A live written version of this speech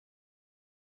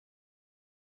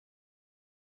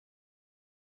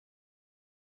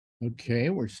Okay,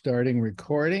 we're starting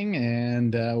recording,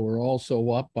 and we're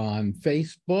also up on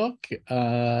Facebook.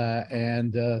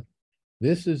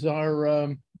 This is our,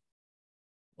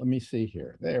 let me see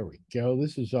here. There we go.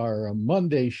 This is our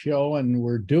Monday show, and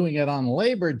we're doing it on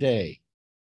Labor Day.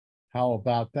 How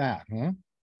about that, huh?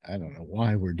 I don't know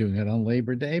why we're doing it on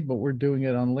Labor Day, but we're doing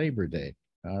it on Labor Day.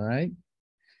 All right.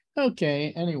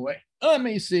 Okay, anyway, let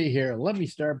me see here. Let me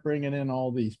start bringing in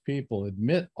all these people.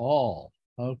 Admit all.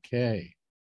 Okay.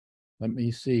 Let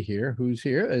me see here. Who's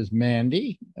here? There's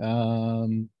Mandy.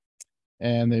 And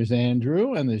there's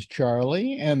Andrew, and there's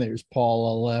Charlie, and there's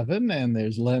Paul 11, and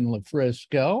there's Len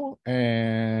LaFrisco,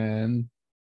 and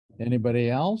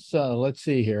anybody else? Let's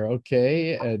see here.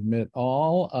 Okay, admit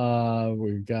all.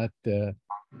 We've got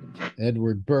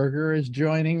Edward Berger is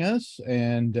joining us,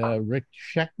 and Rick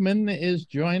Scheckman is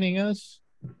joining us.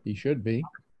 He should be.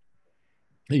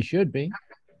 He should be.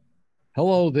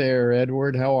 Hello there,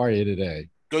 Edward. How are you today?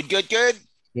 Good. Good.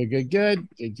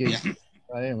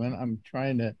 I'm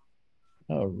trying to.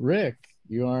 Oh, Rick,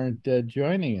 you aren't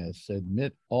joining us.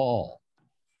 Admit all.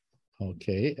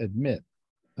 Okay, admit.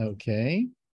 Okay.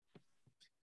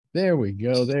 There we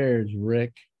go. There's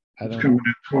Rick. He's coming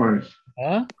in twice.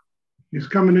 Huh? He's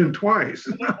coming in twice.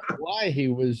 Why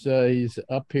he's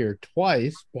up here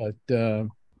twice, but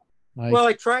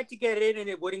I tried to get in and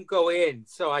it wouldn't go in,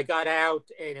 so I got out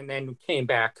and then came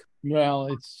back. Well,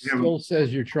 it still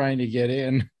says you're trying to get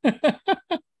in. The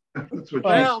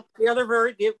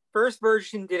first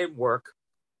version didn't work.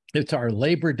 It's our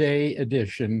Labor Day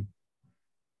edition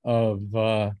of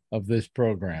this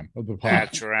program.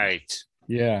 That's right.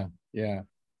 Yeah.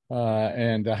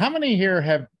 And how many here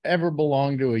have ever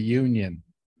belonged to a union?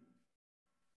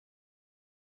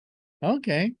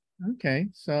 Okay.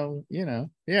 So, you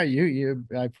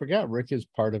I forgot Rick is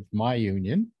part of my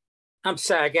union. I'm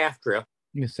SAG-AFTRA.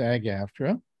 You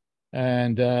SAG-AFTRA.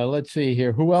 And let's see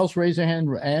here. Who else raised a hand?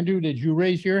 Andrew, did you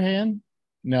raise your hand?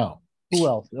 No. Who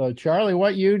else? Charlie,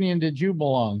 what union did you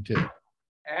belong to?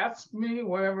 Ask me,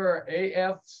 whatever,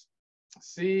 AFCSME,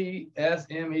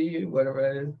 whatever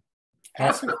that is.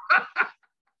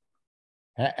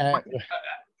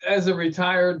 As a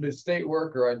retired state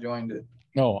worker, I joined it.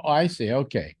 Oh, I see.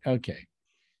 Okay. I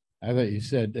thought you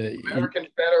said American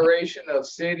Federation of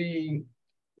City,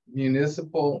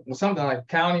 Municipal, something like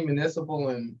county, municipal,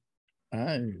 and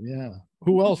yeah.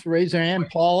 Who else raised their hand?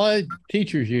 Paula,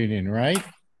 teachers union, right?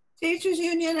 Teachers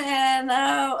union and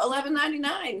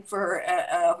 $11.99 for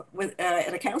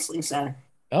at a counseling center.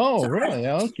 Oh, so, really?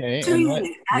 Okay.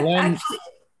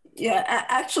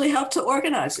 Actually helped to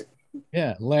organize it.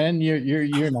 Yeah, Len,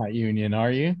 you're not union,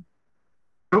 are you?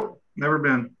 Nope, never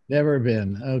been. Never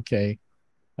been. Okay.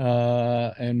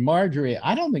 And Marjorie,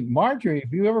 I don't think Marjorie,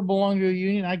 if you ever belonged to a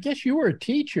union, I guess you were a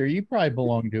teacher. You probably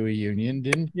belonged to a union,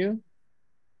 didn't you?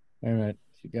 All right.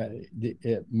 You got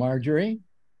it. Marjorie?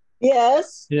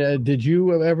 Yes. Yeah. Did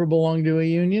you ever belong to a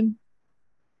union?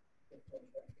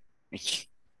 I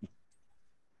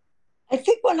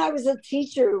think when I was a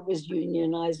teacher, it was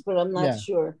unionized, but I'm not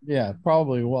sure. Yeah,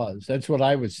 probably was. That's what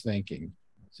I was thinking.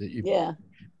 Yeah.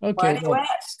 Okay.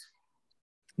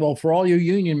 Well, for all you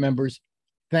union members,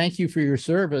 thank you for your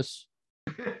service.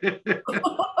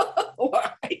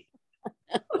 Why?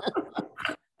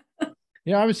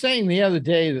 I was saying the other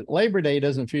day that Labor Day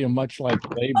doesn't feel much like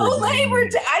Labor Day. Labor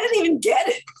Day. I didn't even get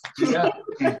it. Yeah.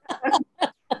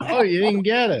 Oh, you didn't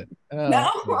get it? No.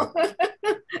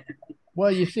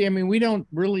 Well, you see, we don't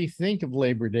really think of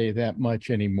Labor Day that much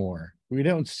anymore. We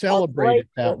don't celebrate it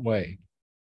that way.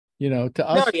 To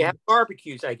us. No, you have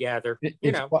barbecues, I gather.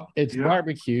 It's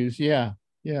barbecues. Yeah.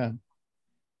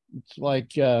 It's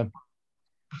like, I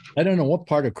don't know what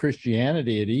part of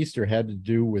Christianity at Easter had to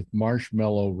do with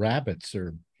marshmallow rabbits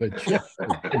but chips.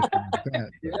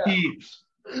 Peeps.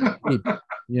 I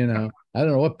don't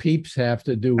know what peeps have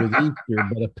to do with Easter,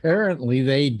 but apparently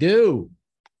they do.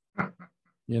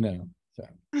 So.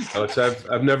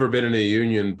 I've never been in a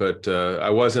union, but I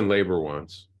was in labor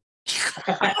once.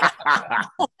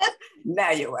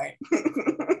 Now you ain't.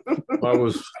 I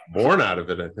was born out of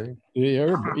it, I think.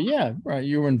 Yeah, right.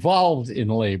 You were involved in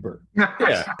labor.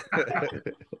 Yeah.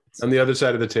 On the other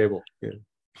side of the table. Yeah.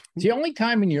 It's the only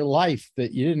time in your life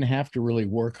that you didn't have to really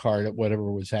work hard at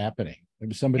whatever was happening. It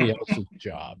was somebody else's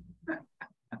job.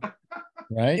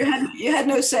 Right? You had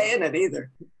no say in it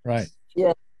either. Right.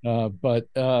 Yeah. But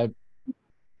I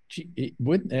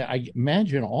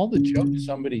imagine all the jokes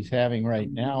somebody's having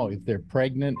right now if they're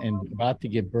pregnant and about to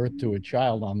give birth to a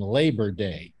child on Labor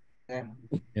Day.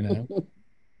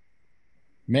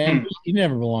 Man, you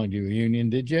never belonged to a union,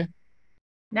 did you?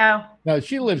 No. No,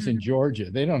 she lives in Georgia.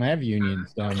 They don't have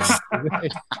unions down there.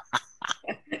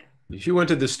 She went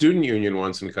to the student union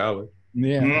once in college.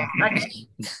 Yeah.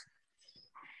 Mm.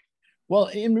 Well,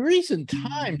 in recent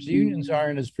times, unions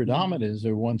aren't as predominant as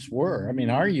they once were. I mean,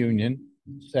 our union,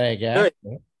 SAG-AFTRA,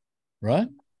 right?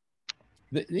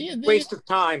 Waste of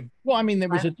time. Well, I mean, there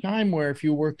was a time where if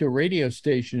you worked a radio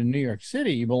station in New York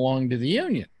City, you belonged to the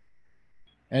union.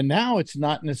 And now it's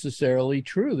not necessarily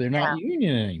true. They're not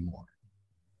union anymore.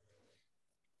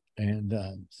 And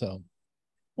so,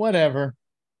 whatever.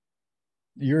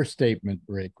 Your statement,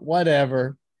 Rick.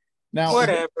 Whatever. Now,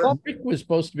 Whatever. Rick was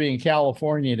supposed to be in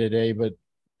California today, but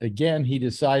again, he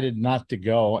decided not to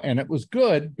go. And it was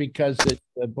good because it's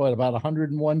about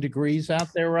 101 degrees out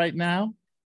there right now?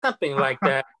 Something like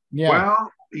that. Yeah.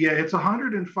 Well, yeah, it's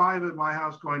 105 at my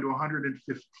house, going to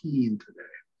 115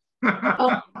 today.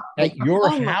 At your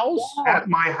Oh my house? God. At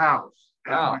my house.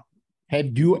 Wow.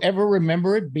 Have you ever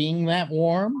remember it being that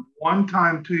warm? One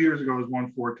time 2 years ago it was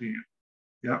 114.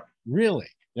 Yep. Really?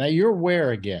 Now you're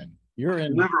where again? You're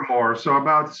in Livermore, so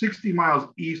about 60 miles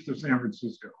east of San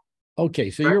Francisco.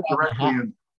 okay, so you're Directly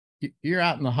in. you're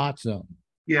out in the hot zone.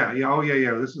 Yeah, yeah, oh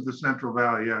yeah. This is the Central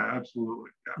Valley. Yeah, absolutely.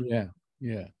 Yeah.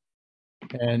 Yeah.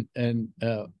 And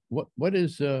what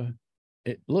is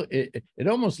it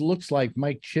almost looks like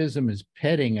Mike Chisholm is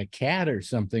petting a cat or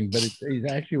something, but he's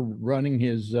actually running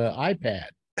his iPad.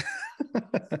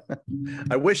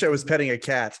 I wish I was petting a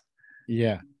cat.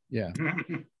 Yeah. It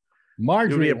would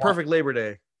Marjorie be a perfect Labor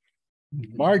Day.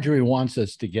 Marjorie wants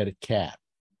us to get a cat.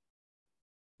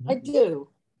 I do.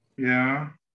 Yeah.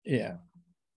 Yeah.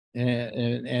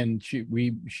 And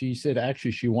she said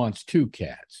actually she wants 2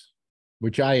 cats,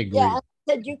 which I agree. Yeah, I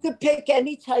said you could pick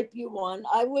any type you want.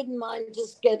 I wouldn't mind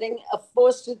just getting a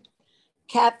foster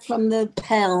cat from the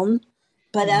pound,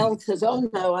 but Al says, "Oh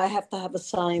no, I have to have a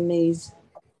Siamese."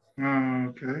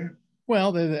 Okay.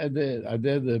 Well, they're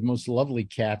the most lovely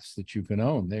cats that you can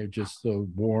own. They're just so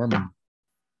warm and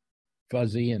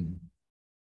fuzzy and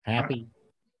happy.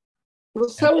 Well,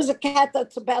 so is a cat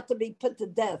that's about to be put to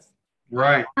death.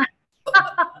 Right.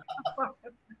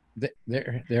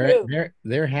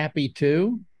 They're happy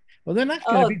too. Well, they're not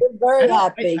going to Oh, be. they're very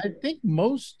happy. I think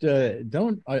most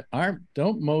don't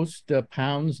most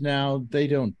pounds now. They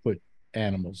don't put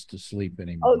animals to sleep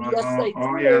anymore. Oh, yes, they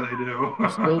Oh do. yeah, they do. They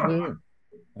still do.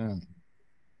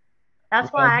 That's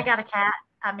why I got a cat.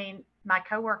 I mean, my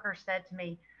coworker said to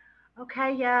me,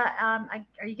 "Okay, yeah,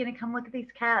 are you going to come look at these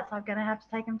cats? I'm going to have to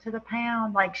take them to the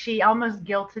pound." Like she almost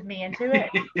guilted me into it,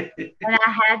 and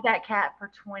I had that cat for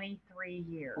 23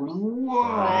 years.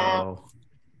 Whoa.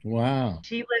 Wow.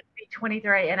 She lived to be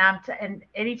 23, and and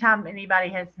anytime anybody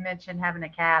has mentioned having a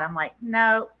cat, I'm like,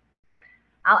 no.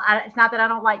 It's not that I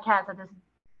don't like cats. I just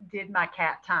did my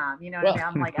cat time. You know what I mean?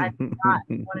 I'm like, I do not want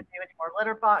to do any more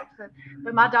litter boxes.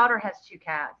 But my daughter has 2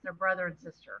 cats. They're brother and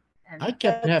sister. And I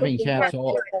kept having cats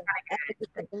all.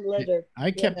 Litter. I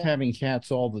kept having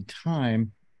cats all the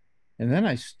time, and then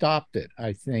I stopped it.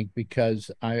 I think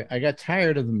because I got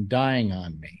tired of them dying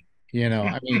on me. You know,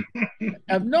 I mean,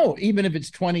 no, even if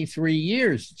it's 23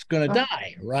 years, it's going to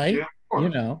die, right? Yeah, of course. You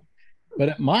know, but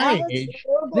at my Alex, age,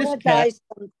 you're this gonna cat, die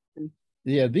sometime.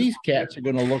 yeah, these cats are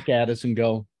going to look at us and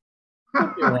go,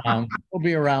 "We'll be around. We'll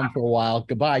be around for a while.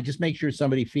 Goodbye. Just make sure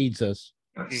somebody feeds us."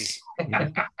 Yeah.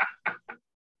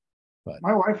 But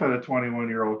My wife had a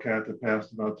 21-year-old cat that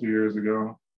passed about 2 years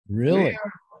ago. really,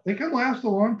 They can last a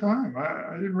long time.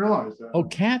 I didn't realize that. oh,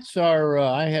 cats are.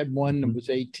 I had one that was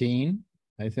 18,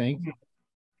 I think.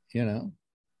 You know,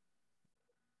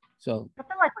 so I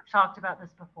feel like we've talked about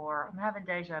this before. I'm having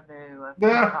deja vu.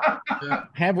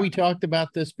 have we talked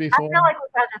about this I before? feel like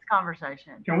we've had this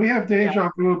conversation. Can we have deja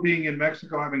vu being in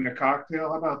Mexico having a cocktail?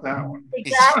 How about that one?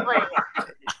 Exactly.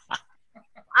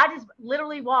 I just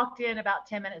literally walked in about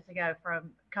 10 minutes ago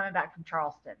from coming back from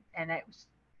Charleston, and it was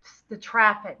the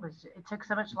traffic it took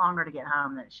so much longer to get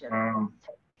home than it should have.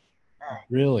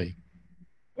 Really?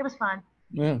 It was fun.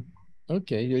 Yeah.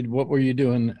 Okay. What were you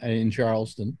doing in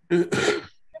Charleston?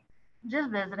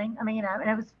 Just visiting. I mean, you know, and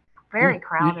it was very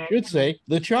crowded. You should say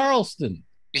the Charleston.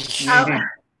 Oh.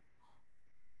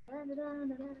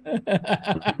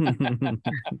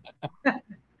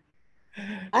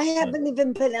 I haven't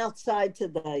even been outside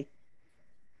today.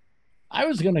 I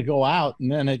was going to go out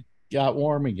and then it got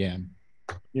warm again.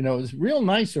 You know, it was real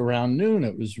nice around noon.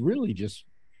 It was really just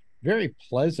very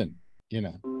pleasant, you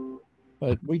know.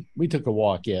 But we took a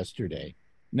walk yesterday.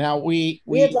 Now we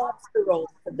had lobster rolls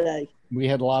today. We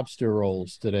had lobster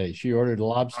rolls today. She ordered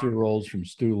lobster rolls from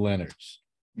Stu Leonard's,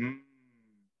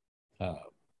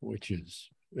 which is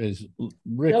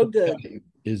Rick So good.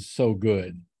 is so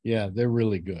good. Yeah, they're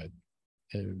really good.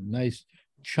 Nice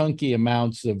chunky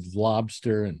amounts of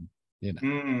lobster, and you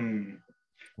know.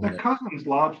 The Cousins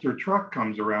Lobster truck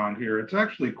comes around here. It's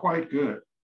actually quite good.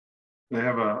 They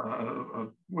have a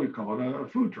what do you call it? A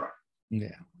food truck.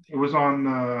 Yeah. It was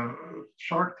on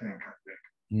Shark Tank, I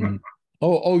think. Mm.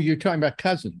 Oh, you're talking about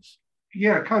Cousins.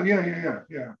 Yeah.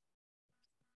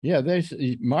 Yeah, there's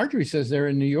Marjorie says they're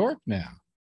in New York now.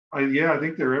 I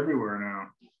think they're everywhere now.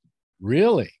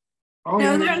 Really? Oh,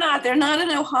 No, yeah. they're not. They're not in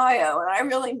Ohio, and I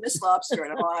really miss lobster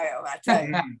in Ohio. I tell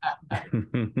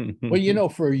you. Well,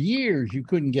 for years you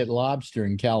couldn't get lobster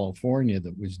in California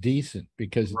that was decent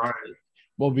because, Right.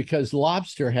 because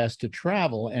lobster has to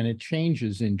travel and it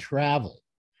changes in travel.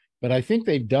 But I think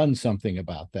they've done something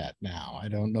about that now. I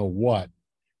don't know what,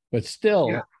 but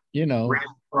still, Raise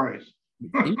price.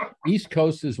 East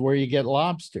Coast is where you get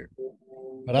lobster.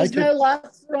 But There's no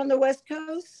lobster on the West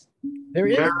Coast? There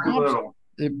is Very little.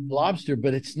 lobster,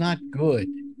 but it's not good,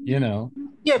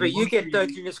 Yeah, but you get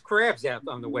Dungeness crabs out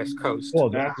on the West Coast.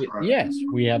 Well, That's right. yes,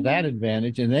 we have that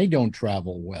advantage, and they don't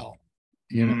travel well,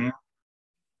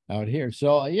 out here.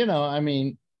 So, I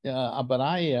mean, but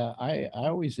I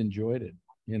always enjoyed it,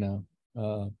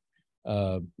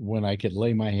 when I could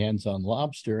lay my hands on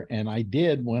lobster, and I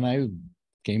did when I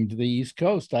came to the East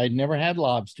Coast. I'd never had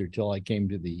lobster till I came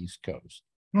to the East Coast.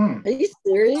 Are you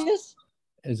serious?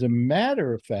 As a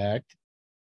matter of fact,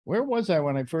 where was I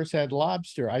when I first had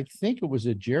lobster? I think it was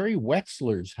at Jerry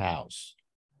Wetzler's house.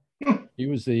 He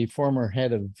was the former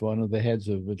one of the heads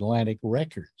of Atlantic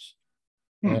Records.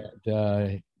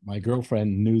 And my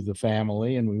girlfriend knew the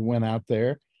family, and we went out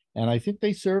there, and I think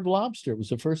they served lobster. It was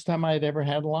the first time I had ever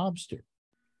had lobster.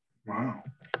 Wow.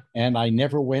 And I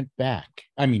never went back.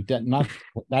 I mean,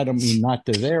 I don't mean not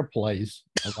to their place.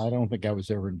 I don't think I was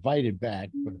ever invited back.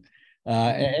 But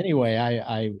anyway,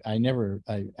 I never,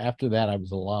 after that, I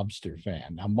was a lobster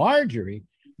fan. Now, Marjorie,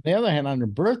 on the other hand, on her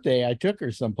birthday, I took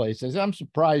her someplace. I said, I'm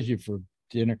surprised you for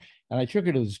dinner. And I took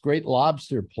her to this great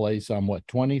lobster place on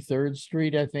 23rd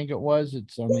Street, I think it was.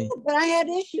 It's on the. But I had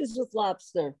issues with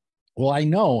lobster. Well, I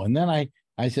know. And then I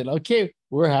said, okay,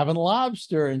 we're having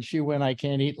lobster. And she went, I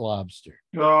can't eat lobster.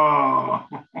 Oh.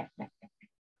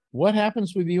 What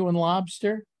happens with you and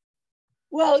lobster?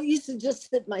 Well, it used to just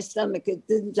hit my stomach. It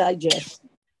didn't digest.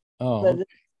 Oh, But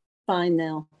it's fine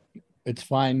now. it's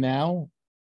fine now.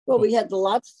 Well, we had the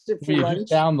lobster for You lunch. just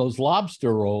down those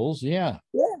lobster rolls. Yeah.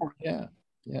 Yeah.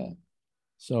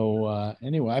 So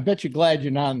anyway, I bet you're glad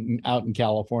you're not out in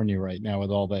California right now with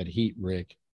all that heat,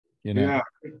 Rick. Yeah,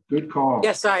 good call.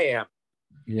 Yes, I am.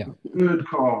 Yeah. Good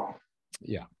call.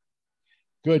 Yeah.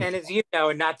 Good. And as you know,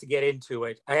 and not to get into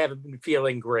it, I haven't been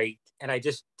feeling great, and I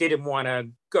just didn't want to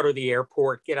go to the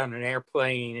airport, get on an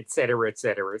airplane, et cetera, et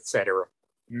cetera, et cetera.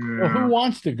 Well, who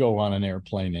wants to go on an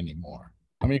airplane anymore?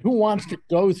 I mean, who wants to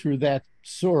go through that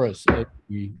Saurus, as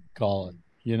we call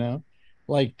it,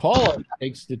 Like Paula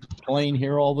takes the plane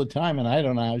here all the time, and I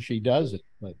don't know how she does it,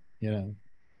 but.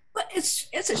 But it's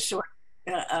a short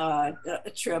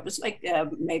trip. It's like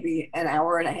maybe an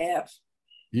hour and a half.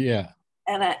 Yeah.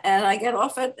 And I get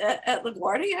off at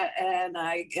LaGuardia, and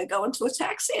I go into a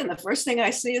taxi, and the first thing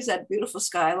I see is that beautiful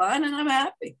skyline, and I'm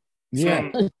happy.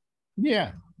 Yeah.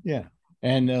 Yeah.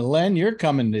 And Len, you're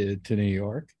coming to New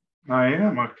York. I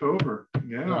am October.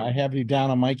 Yeah. I have you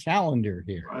down on my calendar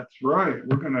here. That's right.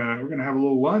 We're gonna have a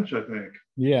little lunch, I think.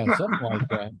 Yeah, something like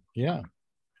that. Yeah.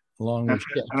 Along with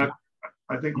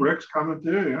I think Rick's coming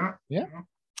too, yeah.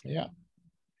 Yeah.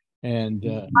 And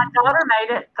My daughter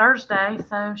made it Thursday,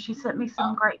 so she sent me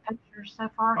some great pictures so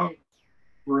far. Oh,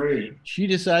 great. she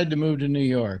decided to move to New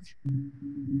York.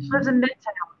 She lives in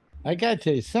Midtown. I gotta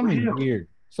tell you, something Really? weird.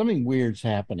 Something weird's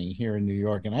happening here in New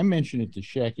York. And I mentioned it to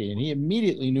Shecky, and he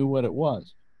immediately knew what it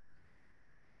was.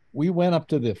 We went up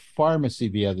to the pharmacy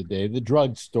the other day, the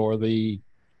drugstore,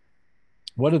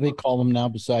 what do they call them now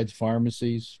besides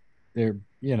pharmacies? They're,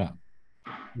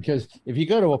 because if you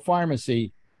go to a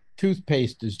pharmacy,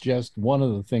 toothpaste is just one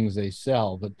of the things they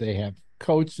sell, but they have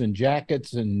coats and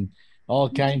jackets and all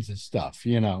kinds of stuff,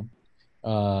 and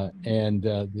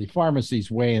the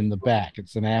pharmacy's way in the back.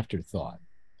 It's an afterthought.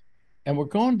 And we're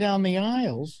going down the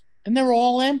aisles, and they're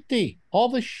all empty. All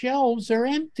the shelves are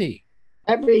empty.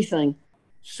 Everything.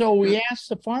 So we asked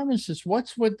the pharmacist,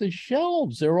 what's with the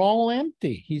shelves? They're all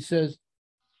empty.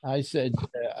 I said,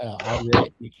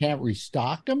 you can't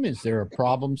restock them? Is there a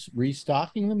problem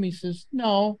restocking them? He says,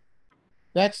 no,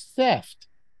 that's theft.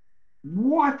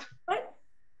 What?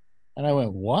 And I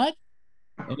went, what?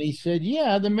 And he said,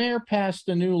 yeah, the mayor passed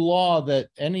a new law that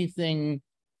anything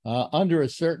under a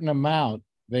certain amount,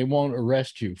 they won't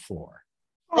arrest you for.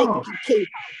 They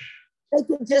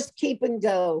can just keep and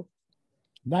go.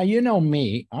 Now, you know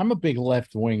me, I'm a big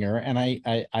left winger, and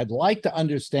I'd like to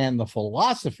understand the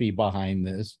philosophy behind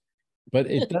this, but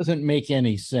it doesn't make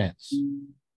any sense.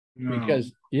 No.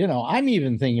 Because, you know, I'm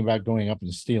even thinking about going up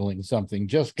and stealing something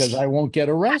just because I won't get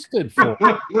arrested for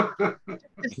it.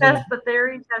 Just test the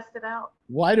theory, test it out.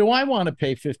 Why do I want to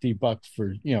pay $50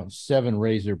 for, you know, 7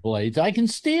 razor blades? I can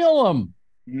steal them.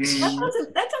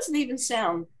 That doesn't even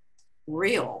sound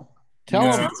real. Tell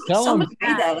No. them, Sounds like tell them, someone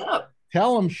made that up.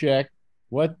 tell them, Sheck,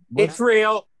 what It's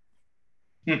real.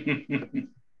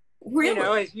 Really? You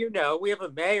know, as you know, we have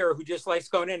a mayor who just likes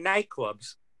going to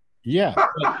nightclubs. yeah.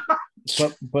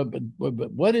 But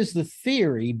what is the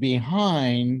theory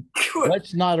behind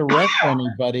let's not arrest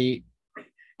anybody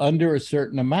under a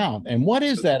certain amount? And what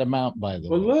is that amount, by the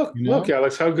Well, way? look, you know? look,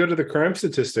 Alex, how good are the crime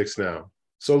statistics now?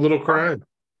 So little crime.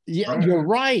 Yeah, Right. you're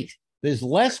right. There's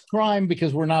less crime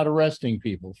because we're not arresting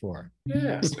people for it.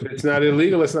 Yeah, it's not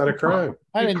illegal. It's not a crime.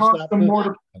 I It didn't costs stop them to more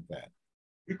think to- about that.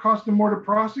 It costs them more to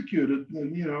prosecute it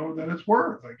than, you know, than it's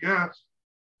worth, I guess.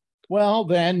 Well,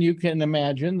 then you can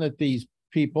imagine that these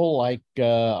people like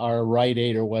our Rite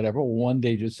Aid or whatever will one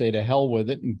day just say to hell with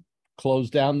it and close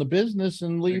down the business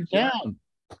and leave Exactly. town.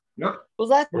 Yep. Well,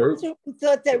 that's Or- what we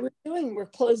thought they were doing. We're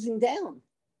closing down.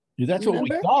 That's what we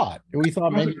Remember? thought. We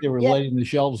thought maybe they were Yeah. letting the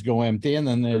shelves go empty, and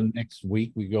then next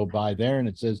week we go by there and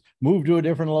it says move to a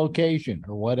different location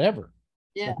or whatever.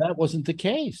 Yeah. But that wasn't the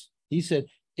case. He said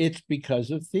it's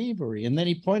because of thievery, and then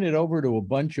he pointed over to a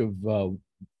bunch of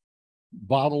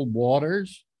bottled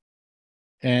waters,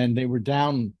 and they were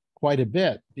down quite a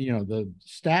bit. You know, the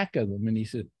stack of them, and he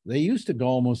said they used to go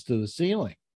almost to the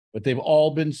ceiling, but they've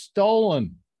all been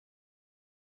stolen.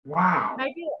 Wow.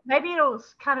 Maybe it'll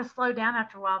kind of slow down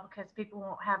after a while because people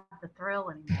won't have the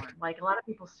thrill anymore. Like a lot of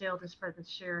people steal just for the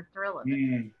sheer thrill of it.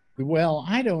 Mm. Well,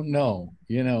 I don't know.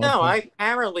 You know, No,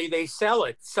 apparently they sell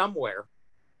it somewhere.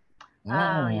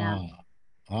 Oh,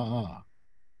 yeah.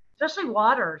 Especially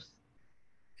waters.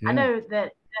 I yeah. know that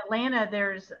in Atlanta,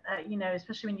 there's, you know,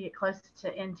 especially when you get close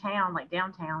to in town, like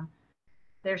downtown,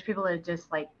 there's people that are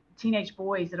just like teenage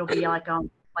boys that'll be like on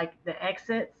like the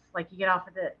exits, like you get off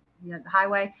of the, you know, the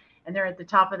highway, and they're at the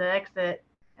top of the exit,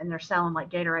 and they're selling like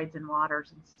Gatorades and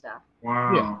waters and stuff.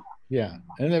 Wow. Yeah,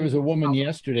 and there was a woman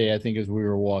yesterday, I think, as we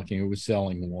were walking, who was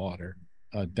selling water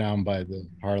down by the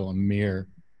Harlem Mere.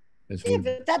 Yeah,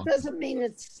 but that doesn't mean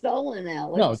it's stolen,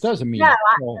 Alex. No, it doesn't mean. No, it's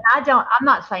stolen. I'm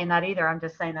not saying that either. I'm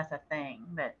just saying that's a thing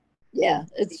that Yeah,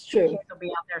 it's true. kids will be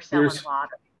out there selling Here's- water.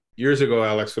 Years ago,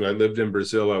 Alex, when I lived in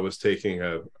Brazil, I was taking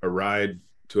a ride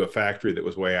to a factory that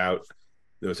was way out.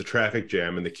 There was a traffic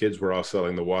jam, and the kids were all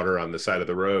selling the water on the side of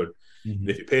the road. Mhm. And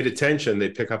if you paid attention,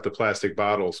 they'd pick up the plastic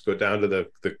bottles, go down to the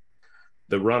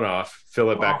runoff, fill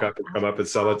it back up, and come up and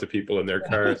sell it to people in their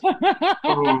cars.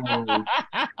 Oh,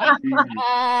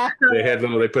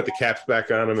 They put the caps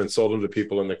back on them and sold them to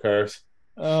people in the cars.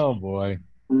 Oh boy.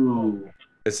 ooh.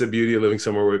 It's the beauty of living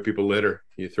somewhere where people litter.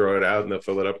 You throw it out and they'll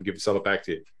fill it up and sell it back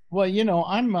to you. Well, you know,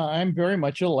 I'm very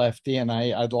much a lefty, and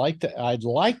I'd like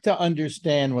to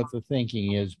understand what the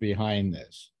thinking is behind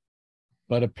this.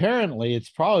 But apparently, it's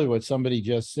probably what somebody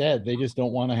just said. They just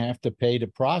don't want to have to pay to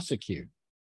prosecute.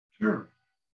 Sure.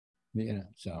 You know,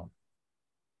 so.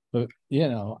 But you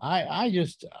know, I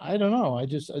don't know.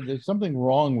 There's something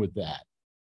wrong with that.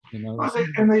 You know, Well,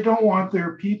 and they don't want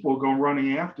their people go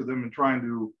running after them and trying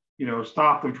to, you know,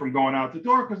 stop them from going out the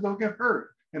door because they'll get hurt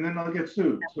and then they'll get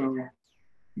sued. So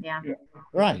Yeah.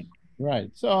 right.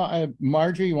 So,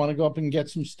 Marjorie, you want to go up and get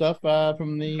some stuff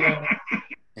from the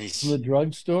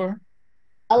drugstore?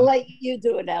 I'll let you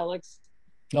do it, Alex.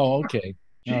 Oh, okay.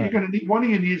 All you're right. gonna need one of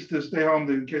you needs to stay home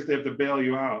in case they have to bail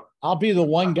you out. I'll be the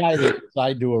one guy they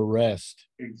decide to arrest.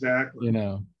 Exactly. You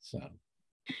know, so.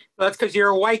 That's because you're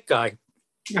a white guy.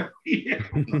 Yeah.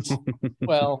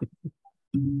 Well,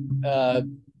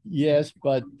 yes,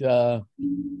 but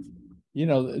you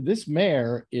know, this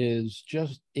mayor is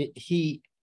just he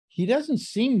doesn't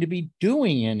seem to be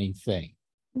doing anything.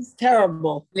 It's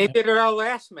terrible. They did it our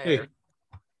last mayor.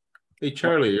 Hey,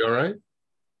 Charlie, you all right?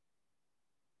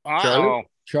 Uh-oh.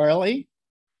 Charlie,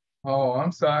 Oh,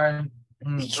 I'm sorry.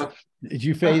 did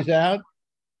you phase out?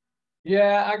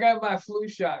 Yeah, I got my flu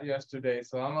shot yesterday,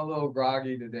 so I'm a little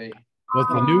groggy today. With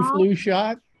the new flu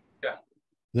shot? Yeah.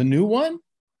 The new one?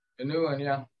 The new one,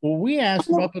 yeah. Well, we asked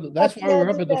them up at that's why we were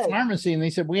up at the pharmacy, and they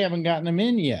said we haven't gotten them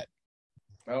in yet.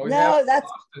 Oh, No,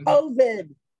 that's COVID.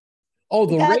 Oh,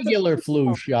 the Yeah, the regular flu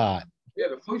flu shot. Yeah,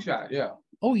 the flu shot, yeah.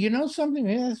 Oh, you know something?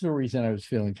 Yeah, that's the reason I was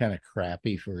feeling kind of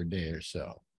crappy for a day or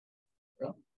so.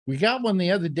 Yeah. We got one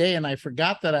the other day, and I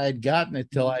forgot that I had gotten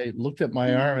it till I looked at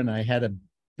my arm, and I had a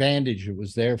bandage that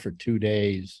was there for 2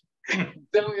 days.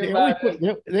 Tell me They about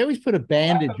it. they always put a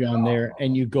bandage on there,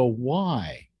 and you go,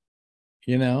 why?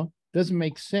 You know, doesn't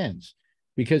make sense.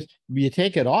 because you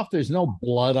take it off, there's no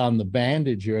blood on the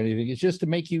bandage or anything. It's just to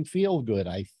make you feel good,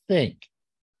 I think.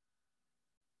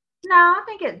 No, I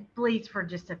think it bleeds for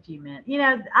just a few minutes.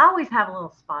 I always have a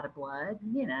little spot of blood,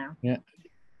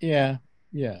 Yeah.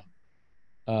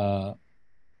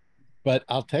 But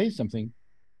I'll tell you something.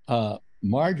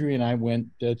 Marjorie and I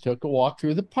took a walk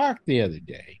through the park the other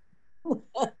day.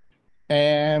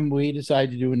 And we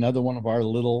decided to do another one of our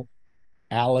little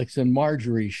Alex and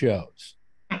Marjorie shows.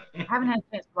 I haven't had a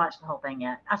chance to watch the whole thing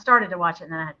yet. I started to watch it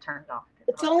and then I had to turn it off.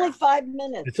 It's only 5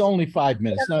 minutes. It's only 5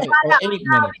 minutes, no, or 8 minutes. I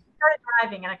started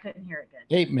driving and I couldn't hear it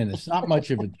good. 8 minutes, not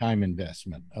much of a time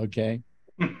investment, okay?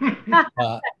 I'll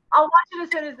watch it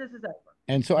as soon as this is over.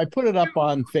 And so I put it up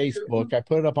on Facebook. I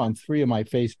put it up on 3 of my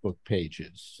Facebook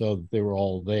pages so that they were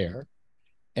all there.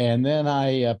 And then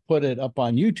I put it up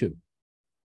on YouTube.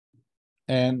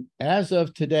 And as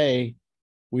of today,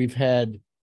 we've had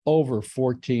over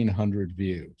 1,400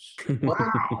 views.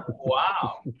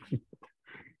 Wow.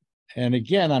 And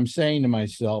again, I'm saying to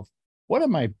myself, what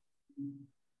am I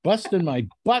busting my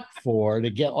butt for to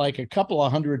get like a couple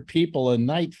of hundred people a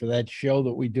night for that show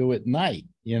that we do at night,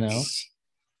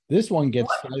 This one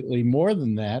gets slightly more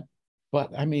than that,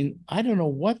 but I mean, I don't know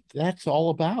what that's all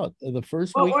about. The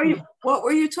first week. What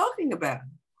were you talking about?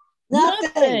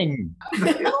 Nothing.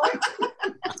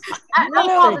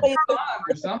 Nothing.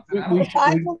 Or something. We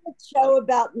I want a show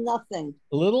about nothing.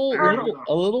 a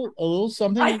little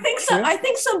something. I think so. I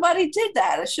think somebody did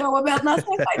that. A show about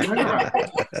nothing.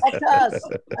 That's us.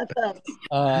 That's us.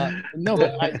 No,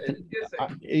 but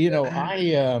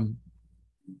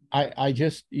I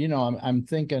just, I'm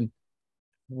thinking,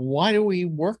 why do we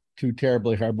work too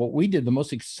terribly hard? What we did, the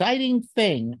most exciting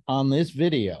thing on this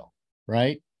video,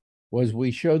 right, was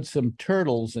we showed some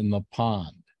turtles in the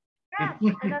pond.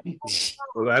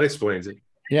 Well, that explains it.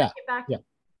 Yeah.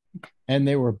 And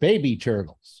they were baby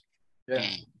turtles. Yeah.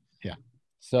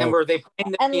 So, And were they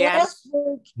playing the And piano? last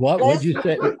week, what would you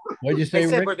say? What'd you I say,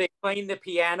 said, Rick? were they playing the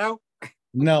piano?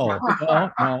 No.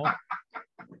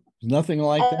 Nothing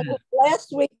like that.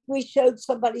 last week we showed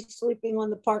somebody sleeping on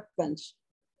the park bench.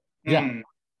 Yeah.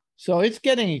 So it's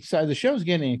getting exciting. The show's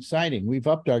getting exciting. We've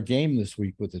upped our game this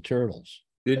week with the turtles.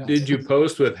 Did you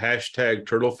post with hashtag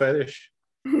turtle fetish?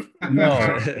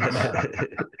 No.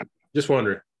 Just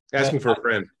wondering. Asking for a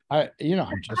friend. I'm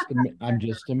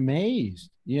just amazed,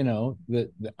 that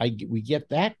we get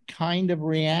that kind of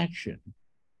reaction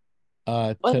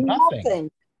to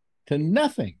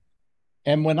nothing.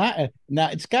 And when now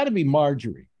it's got to be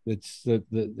Marjorie that's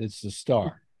the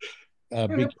star.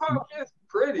 It's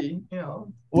pretty,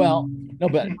 Well, no,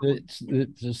 but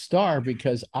it's a star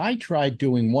because I tried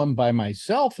doing one by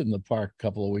myself in the park a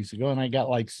couple of weeks ago and I got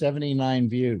like 79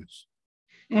 views.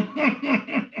 See,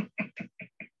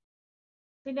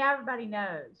 now everybody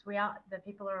knows. The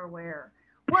people are aware.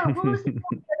 What was the other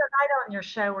night on your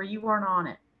show where you weren't on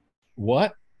it?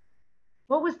 What?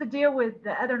 What was the deal with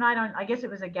the other night on? I guess it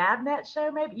was a GabNet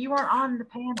show. Maybe you weren't on the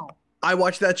panel. I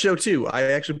watched that show too. I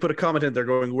actually put a comment in there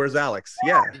going, "Where's Alex?"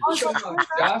 Yeah.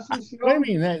 I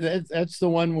mean, that's the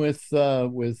one with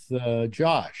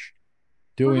Josh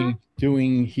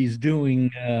he's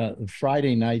doing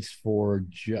Friday nights for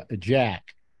Jack,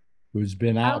 who's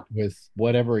been out with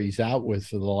whatever he's out with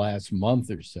for the last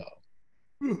month or so.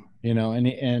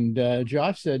 And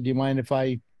Josh said, "Do you mind if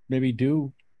I maybe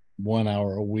do 1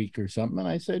 hour a week or something?" And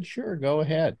I said, "Sure, go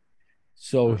ahead."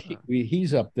 So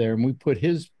he's up there, and we put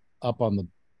his up on the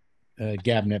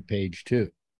GabNet page too.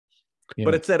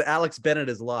 But it said Alex Bennett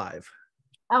is live.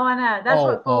 Oh, I know. That's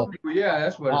what fooled me. Yeah,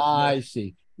 that's what I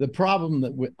see. The problem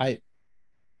that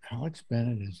Alex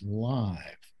Bennett is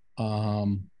live.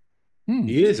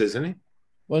 He is, isn't he?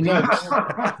 Well, no.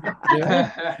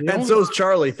 And so is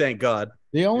Charlie, thank God.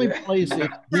 The only place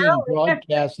it's being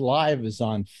broadcast live is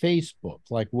on Facebook,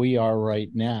 like we are right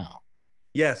now.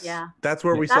 Yes. Yeah. That's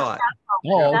where we saw it.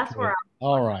 Oh, That's okay. where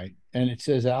All right. And it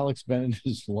says Alex Bennett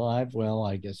is live. Well,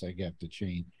 I guess I got to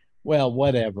change. Well,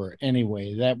 whatever.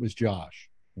 Anyway, that was Josh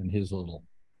and his little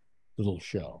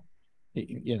show.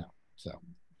 So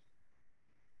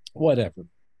whatever.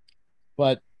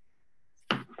 But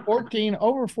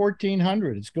over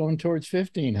 1,400. It's going towards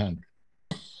 1,500.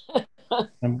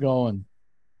 I'm going,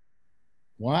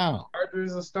 wow.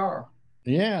 Marjorie's a star.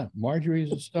 Yeah,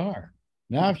 Marjorie's a star.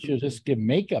 Now, if she'll just give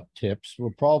makeup tips,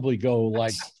 we'll probably go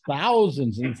like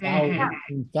thousands and thousands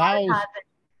and thousands.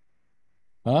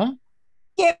 Huh?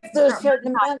 If there's a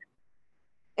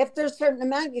certain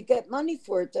amount, you get money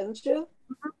for it, don't you?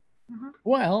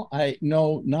 Well,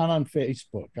 no, not on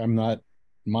Facebook. I'm not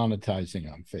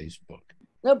monetizing on Facebook.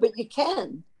 No, but you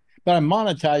can. But I'm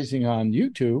monetizing on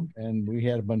YouTube, and we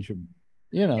had a bunch of,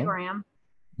 Instagram.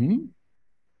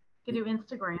 You can do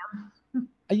Instagram.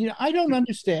 I don't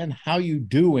understand how you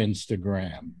do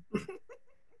Instagram.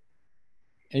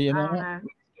 I don't know.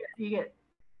 You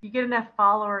get enough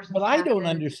followers. What I don't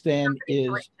understand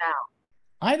is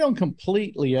I don't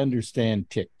completely understand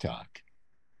TikTok.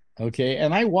 Okay.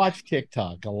 And I watch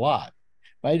TikTok a lot.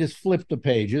 I just flip the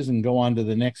pages and go on to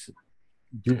the next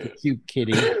group of cute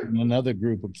kitties and another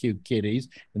group of cute kitties,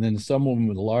 and then someone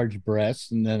with large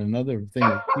breasts, and then another thing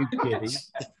with cute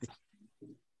kitties.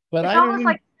 But it's almost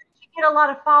like you get a lot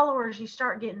of followers, you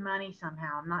start getting money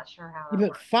somehow. I'm not sure how. But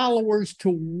works. Followers to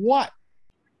what?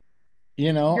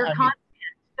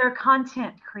 They're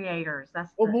content creators.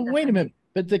 That's well, wait a minute.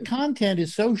 But the content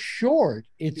is so short.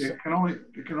 It can only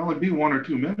be 1 or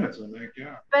 2 minutes, I think.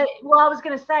 Yeah. But I was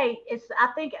going to say I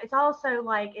think it's also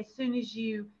like as soon as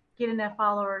you get enough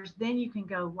followers, then you can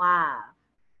go live.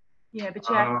 But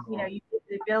you have you get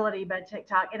the ability by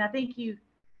TikTok, and I think you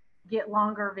get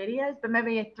longer videos, but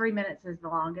maybe 3 minutes is the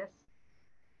longest.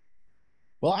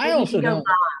 Well, I also don't.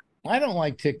 I don't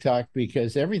like TikTok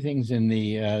because everything's in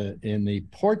the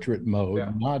portrait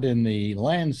mode, not in the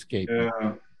landscape.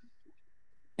 Yeah.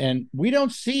 And we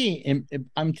don't see,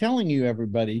 I'm telling you,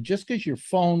 everybody, just because your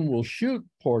phone will shoot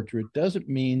portrait doesn't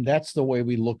mean that's the way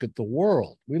we look at the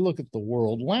world. We look at the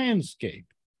world landscape.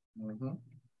 Mm-hmm.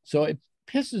 So it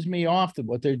pisses me off that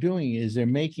what they're doing is they're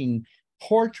making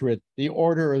portrait the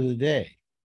order of the day.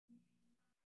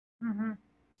 Mm-hmm.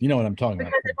 You know what I'm talking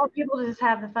about. Because they want people to just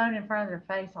have the phone in front of their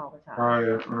face all the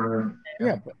time.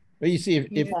 Yeah, but you see,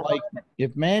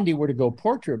 if Mandy were to go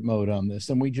portrait mode on this,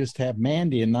 then we just have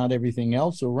Mandy and not everything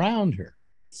else around her.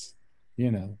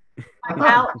 My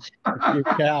couch. Your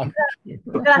couch.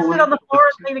 Did I sit on the floor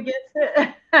and lean against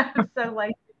it? I'm so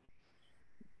lazy.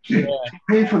 She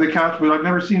paid for the couch, but I've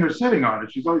never seen her sitting on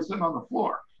it. She's always sitting on the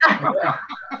floor.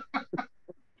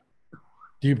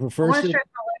 Do you prefer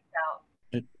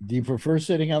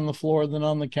sitting on the floor than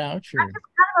on the couch? Or? I'm just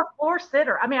kind of a floor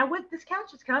sitter. I mean, this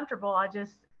couch is comfortable.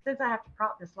 Since I have to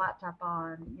prop this laptop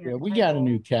on. We got a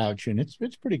new couch and it's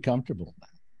pretty comfortable now.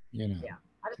 Yeah,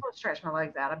 I just want to stretch my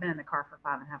legs out. I've been in the car for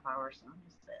 5.5 hours, so I'm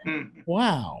just sitting.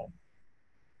 Wow.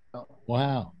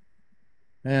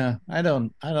 Yeah,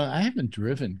 I haven't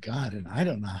driven, God, and I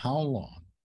don't know how long.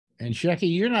 And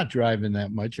Shecky, you're not driving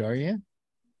that much, are you?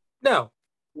 No.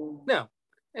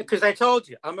 Because I told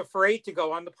you, I'm afraid to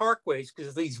go on the parkways because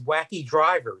of these wacky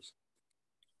drivers.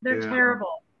 They're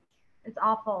terrible. It's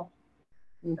awful.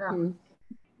 Mm-hmm.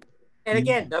 And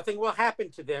again, nothing will happen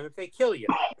to them if they kill you.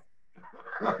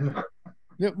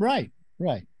 Yeah, right.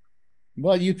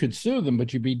 Well, you could sue them,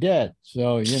 but you'd be dead.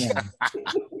 So,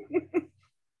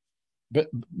 But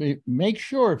make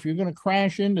sure if you're going to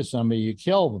crash into somebody, you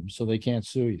kill them so they can't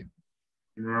sue you.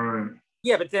 Right.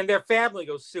 Yeah, but then their family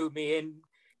will sue me and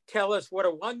tell us what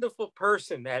a wonderful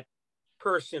person that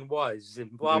person was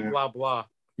and blah, blah, blah.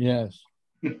 Yes.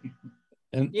 And,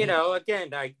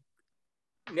 again, I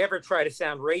never try to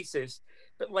sound racist,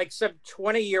 but like some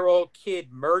 20-year-old kid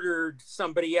murdered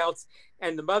somebody else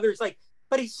and the mother's like,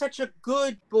 but he's such a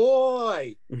good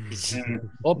boy.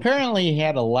 Well, apparently he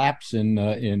had a lapse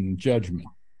in judgment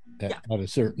at a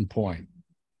certain point.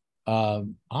 What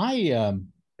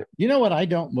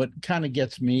kind of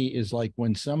gets me is like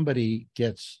when somebody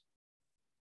gets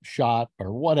shot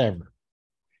or whatever,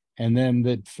 and then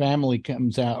the family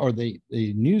comes out or the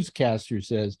newscaster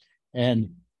says, and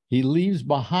he leaves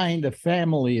behind a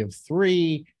family of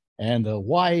 3 and a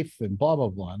wife and blah, blah,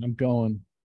 blah. And I'm going,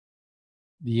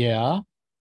 yeah.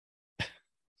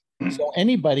 So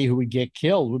anybody who would get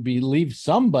killed would leave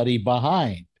somebody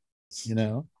behind,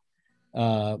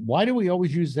 Why do we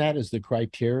always use that as the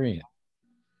criterion?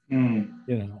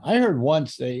 I heard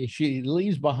once she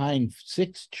leaves behind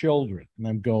 6 children, and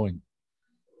I'm going,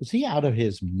 was he out of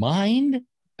his mind?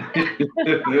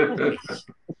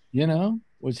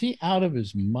 Was he out of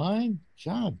his mind?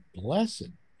 God bless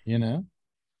him,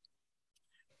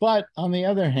 But on the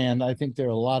other hand, I think there are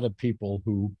a lot of people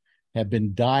who have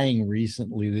been dying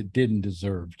recently that didn't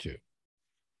deserve to,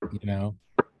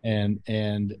 and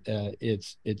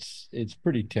it's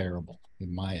pretty terrible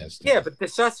in my estimation. Yeah, but the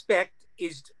suspect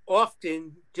is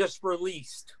often just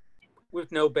released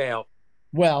with no bail.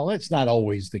 Well, that's not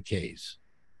always the case,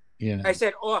 I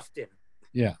said often.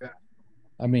 Yeah.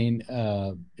 I mean,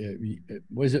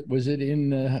 was it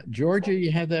in Georgia?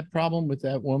 You had that problem with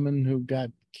that woman who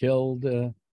got killed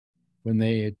when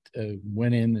they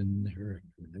went in and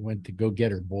they went to go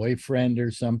get her boyfriend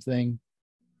or something.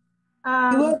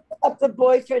 He looked up the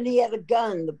boyfriend. He had a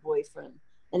gun, the boyfriend,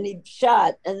 and he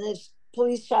shot, and the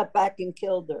police shot back and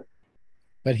killed her.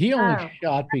 But he only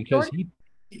shot because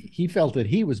he felt that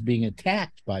he was being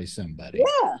attacked by somebody.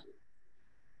 Yeah.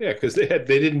 Yeah, because they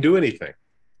didn't do anything.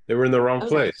 They were in the wrong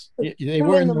place. They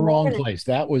were in the wrong place.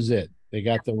 That was it. They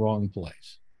got the wrong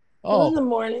place. Oh, in the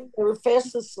morning, they were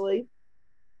fast asleep.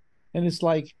 And it's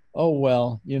like, oh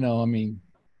well, I mean,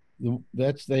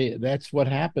 that's what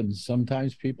happens.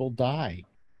 Sometimes people die.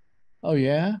 Oh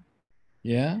yeah,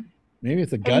 yeah. Maybe if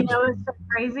the gun. It's so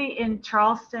crazy in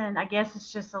Charleston. I guess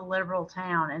it's just a liberal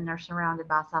town, and they're surrounded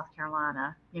by South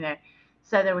Carolina.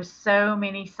 So there was so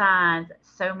many signs,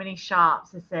 so many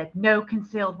shops that said no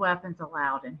concealed weapons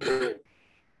allowed in here.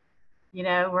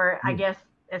 Where I guess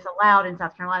it's allowed in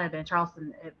South Carolina, but in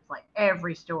Charleston, it's like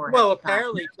every store. Well,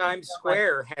 apparently Times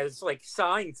Square has like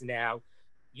signs now.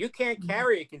 You can't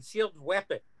carry a concealed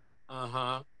weapon.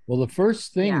 Well, the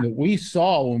first thing that we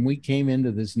saw when we came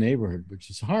into this neighborhood, which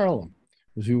is Harlem,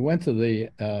 was we went to the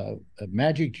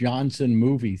Magic Johnson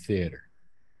movie theater.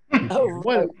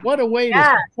 What a way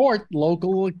to support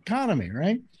local economy,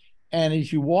 right? And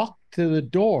as you walk to the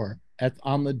door,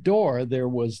 on the door, there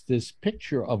was this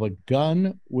picture of a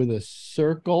gun with a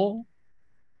circle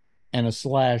and a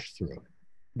slash through it.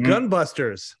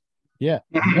 Gunbusters. Yeah.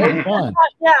 No guns.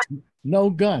 No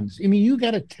guns. I mean, you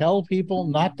got to tell people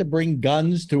not to bring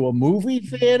guns to a movie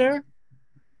theater.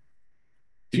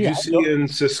 Did you see in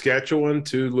Saskatchewan,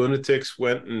 2 lunatics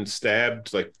went and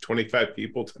stabbed like 25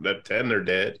 people to that 10 are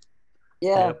dead?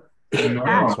 Yeah. Give the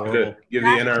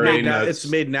NRA nuts. It's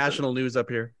made national news up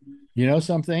here. You know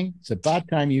something? It's about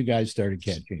time you guys started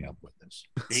catching up with this.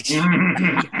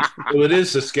 Well, it is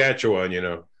Saskatchewan,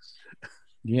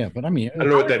 Yeah, but I mean, I don't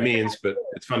know what that means, but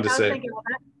it's fun to say. Thinking, well,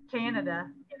 that's Canada.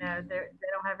 They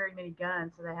don't have very many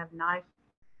guns, so they have knife.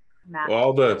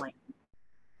 Well,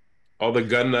 all the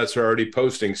gun nuts are already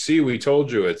posting. See, we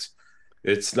told you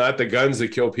it's not the guns that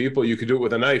kill people. You could do it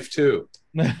with a knife too.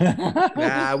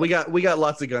 Nah, we got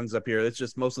lots of guns up here. It's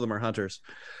just most of them are hunters.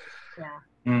 Yeah.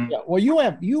 Yeah. Well, you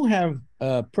have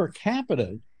per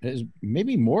capita is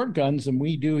maybe more guns than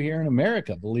we do here in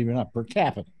America. Believe it or not, per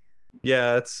capita.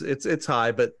 Yeah, it's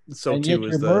high, but so and too yet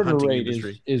is your the murder hunting rate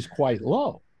industry. is quite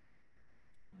low.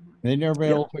 They never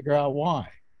been able to figure out why.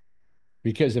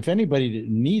 Because if anybody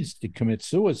needs to commit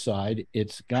suicide,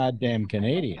 it's goddamn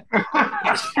Canadian.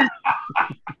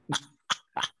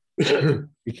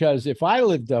 Because if I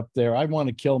lived up there, I'd want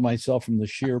to kill myself from the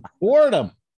sheer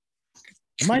boredom.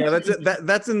 Yeah,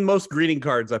 that's in most greeting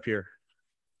cards up here.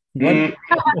 What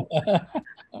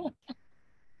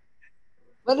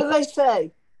do they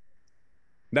say?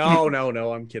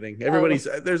 No, I'm kidding. Everybody's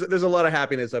there's a lot of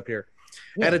happiness up here.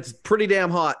 Yeah. And it's pretty damn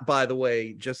hot, by the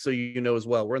way, just so you know as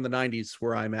well. We're in the 90s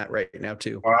where I'm at right now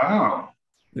too. Wow.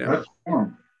 Yeah. That's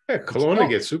warm. Yeah, Kelowna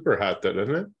gets super hot though,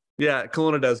 doesn't it? Yeah,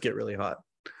 Kelowna does get really hot.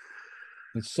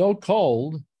 It's so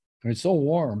cold and it's so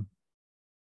warm.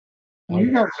 Well,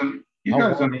 you guys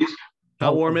on East.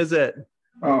 How warm is it?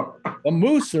 Oh. The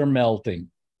moose are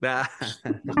melting. Nah.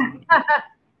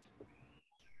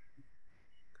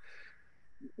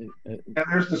 And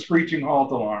there's the screeching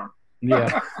halt alarm.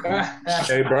 Yeah.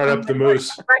 They brought up the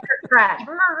moose. Record scratch.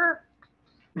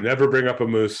 Never bring up a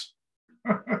moose.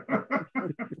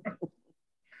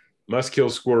 Must kill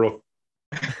squirrel.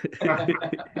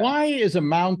 Why is a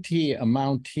Mountie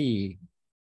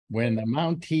when the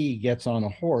Mountie gets on a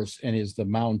horse and is the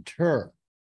mounter?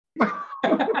 The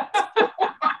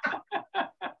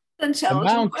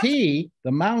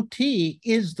Mountie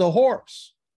is the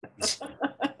horse.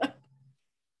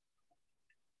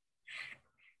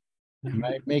 Am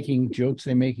I making jokes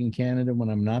they make in Canada when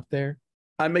I'm not there?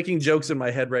 I'm making jokes in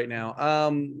my head right now.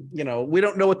 We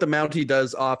don't know what the Mountie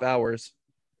does off hours.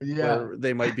 Yeah. Where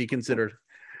they might be considered.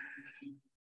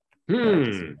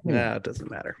 Yeah, it doesn't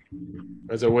matter.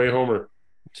 That's a way homer.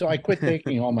 So I quit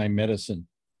taking all my medicine.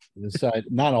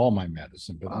 Not all my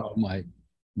medicine, but all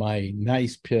my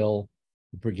nice pill,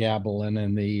 the pregabalin,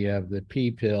 and the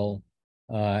P pill,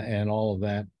 and all of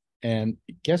that. And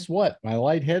guess what? My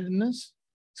lightheadedness,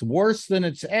 it's worse than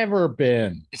it's ever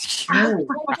been. Take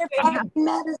your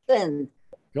medicine.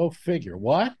 Go figure.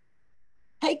 What?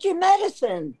 Take your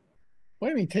medicine. What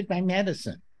do you mean, take my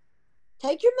medicine?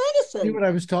 Take your medicine. See what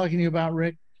I was talking to you about,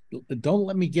 Rick? Don't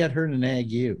let me get her to nag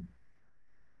you.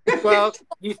 Well,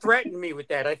 you threatened me with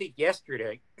that, I think,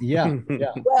 yesterday. Yeah.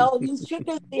 Well, you should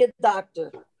go see a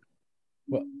doctor.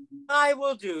 Well, I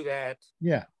will do that.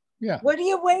 Yeah. What are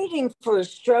you waiting for? A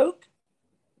stroke?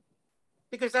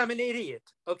 Because I'm an idiot,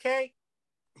 okay?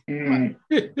 Mm.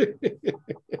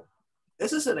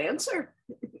 This is an answer.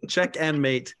 Check and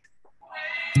mate.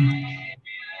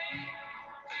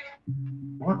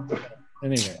 What the?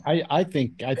 Anyway, I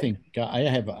think I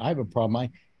have a problem.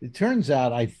 It turns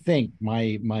out I think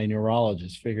my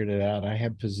neurologist figured it out. I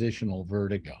have positional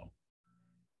vertigo.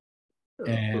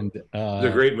 And It's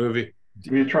a great movie.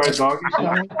 Have you tried doggy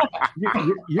style?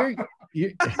 you're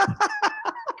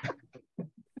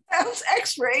That was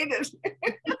X-rated.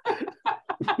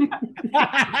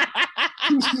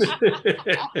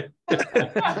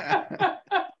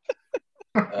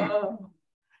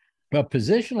 Well,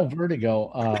 positional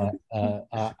vertigo.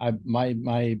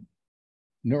 My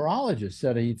neurologist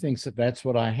said he thinks that that's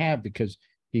what I have because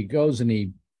he goes and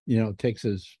he, takes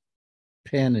his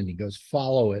pen and he goes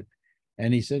follow it,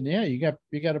 and he said, "Yeah, you got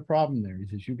a problem there." He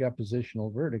says, "You got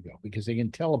positional vertigo because they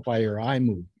can tell it by your eye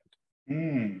movement."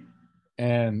 Mm.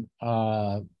 And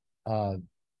I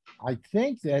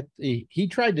think that he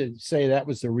tried to say that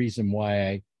was the reason why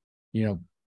I,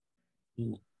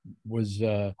 was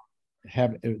that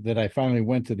I finally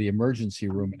went to the emergency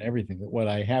room and everything. That what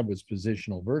I had was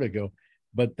positional vertigo,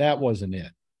 but that wasn't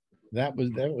it. That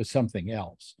was something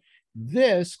else.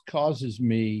 This causes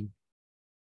me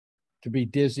to be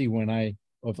dizzy when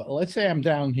let's say I'm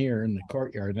down here in the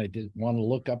courtyard and I did want to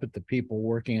look up at the people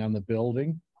working on the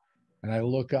building, and I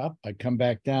look up, I come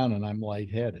back down, and I'm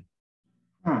lightheaded.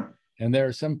 Huh. And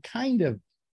there's some kind of,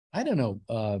 I don't know,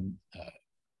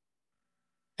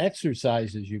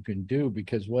 exercises you can do,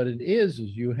 because what it is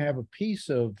you have a piece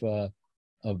of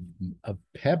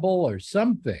pebble or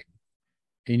something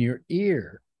in your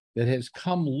ear that has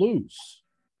come loose.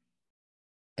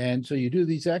 And so you do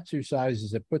these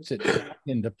exercises that puts it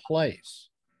into place.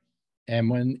 And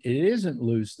when it isn't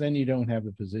loose, then you don't have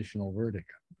the positional vertigo.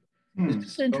 Is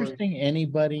this interesting?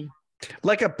 Anybody?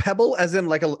 Like a pebble, as in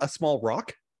like a small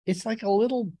rock? It's like a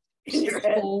little.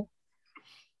 So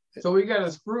we got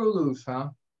a screw loose, huh?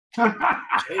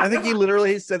 I think he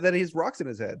literally said that he has rocks in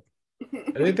his head.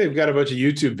 I think they've got a bunch of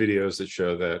YouTube videos that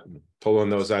show that, pulling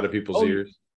those out of people's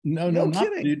ears. No,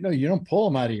 you don't pull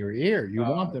them out of your ear. You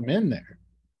want them in there.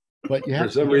 But you have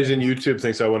for some reason, YouTube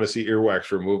thinks I want to see earwax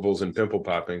removals and pimple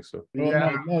popping. So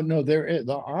no, there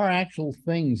are actual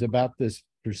things about this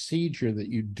procedure that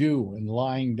you do, and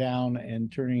lying down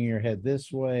and turning your head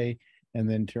this way, and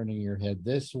then turning your head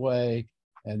this way,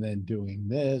 and then doing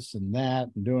this and that,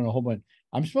 and doing a whole bunch.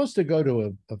 I'm supposed to go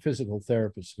to a physical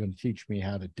therapist who's going to teach me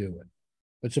how to do it,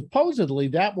 but supposedly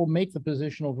that will make the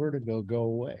positional vertigo go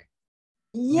away.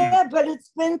 Yeah, but it's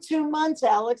been 2 months,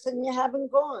 Alex, and you haven't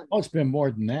gone. Oh, it's been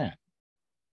more than that.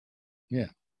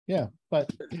 Yeah, but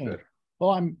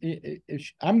well,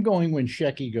 I'm going when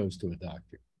Shecky goes to a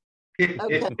doctor.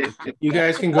 Okay. You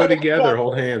guys can go together,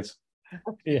 hold hands.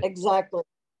 Yeah. Exactly.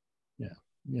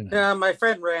 Yeah, my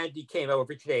friend Randy came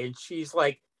over today, and she's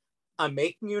like, "I'm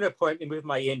making you an appointment with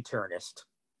my internist.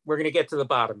 We're going to get to the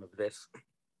bottom of this."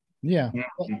 Yeah,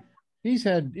 well, he's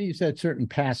had certain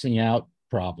passing out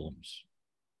problems.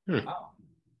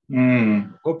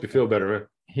 Hope you feel better, man.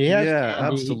 He has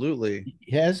candy. Absolutely.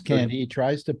 He has candy. He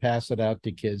tries to pass it out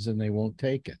to kids, and they won't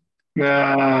take it.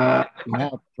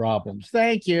 Out problems.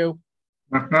 Thank you.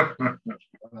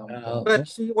 But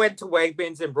she went to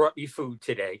Wegmans and brought me food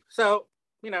today. So,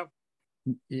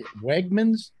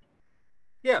 Wegmans?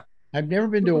 Yeah. I've never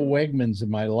been to a Wegmans in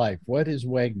my life. What is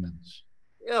Wegmans?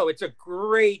 Oh, it's a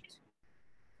great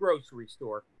grocery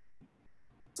store.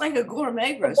 It's like a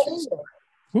gourmet grocery store.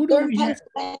 Who do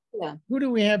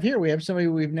we have here? We have somebody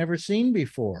we've never seen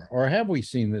before. Or have we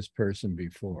seen this person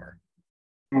before?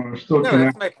 No,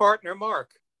 that's my partner,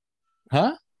 Mark.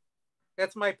 Huh?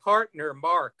 That's my partner,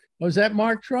 Mark. Oh, is that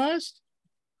Mark Trust?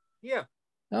 Yeah.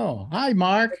 Oh, hi,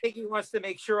 Mark. I think he wants to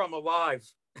make sure I'm alive.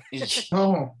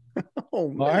 Oh,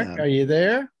 Mark, man. are you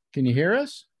there? Can you hear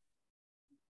us?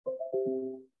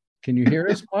 Can you hear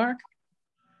us, Mark?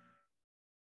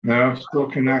 No, still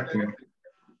connecting.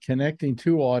 Connecting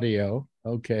to audio.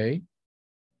 Okay.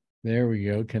 There we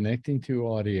go. Connecting to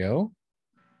audio.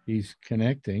 He's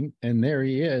connecting, and there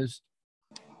he is.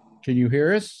 Can you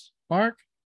hear us, Mark?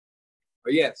 Oh,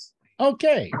 yes.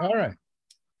 Okay. All right.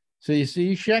 So you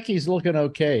see, Shecky's looking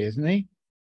okay, isn't he?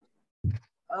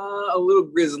 A little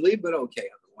grizzly, but okay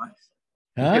otherwise.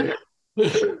 Huh?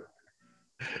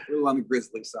 A little on the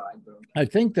grizzly side, but okay. I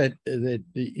think that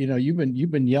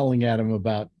you've been yelling at him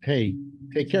about, hey,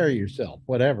 take care of yourself,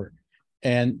 whatever.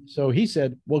 And so he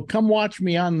said, well, come watch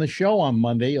me on the show on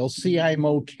Monday. You'll see I'm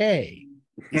okay.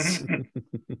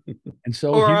 And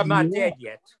so, or I'm not dead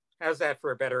yet. How's that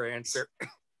for a better answer?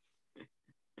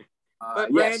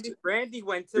 But yes. Randy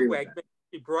went to Wegmans.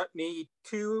 She brought me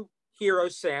 2 hero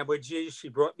sandwiches. She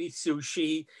brought me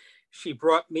sushi. She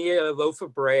brought me a loaf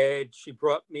of bread. She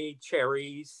brought me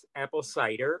cherries, apple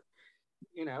cider,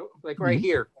 like right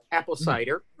here, apple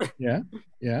cider. Yeah.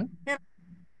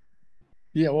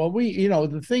 Yeah, well,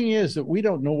 the thing is that we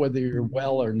don't know whether you're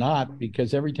well or not,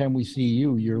 because every time we see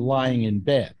you, you're lying in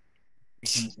bed.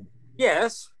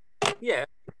 Yes.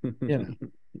 You know,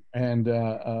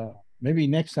 and maybe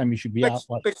next time you should be out.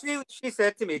 But she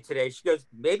said to me today, she goes,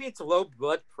 maybe it's low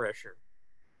blood pressure.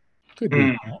 Could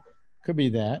be that. Could be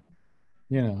that.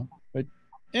 You know, but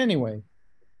anyway,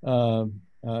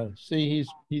 see,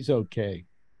 he's okay.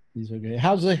 He's okay.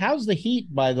 How's the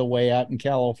heat, by the way, out in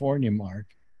California, Mark?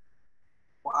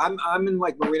 Well, I'm in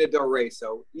like Marina Del Rey,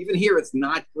 so even here it's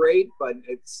not great, but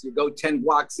it's you go 10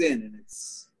 blocks in and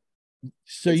it's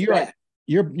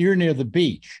you're near the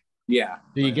beach. Yeah.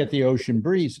 So you get the ocean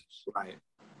breezes. Right.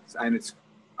 And it's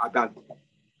about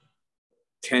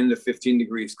 10 to 15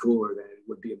 degrees cooler than it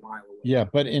would be a mile away. Yeah,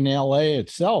 but in LA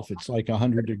itself, it's like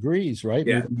 100 degrees, right?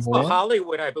 Yeah. Well,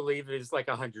 Hollywood, I believe, is like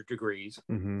 100 degrees.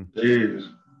 Jeez.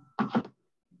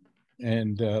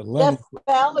 And Death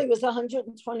Valley was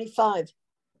 125.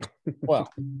 Well,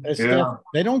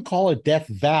 they don't call it Death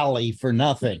Valley for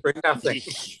nothing. For nothing.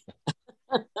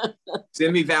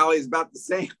 Simi Valley is about the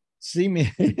same.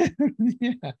 Simi,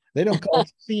 yeah, they don't call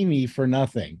it Simi for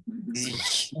nothing.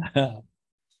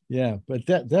 Yeah, but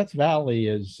Death Valley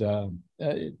is,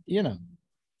 you know.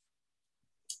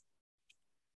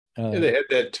 They had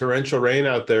that torrential rain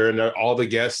out there, and all the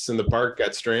guests in the park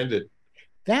got stranded.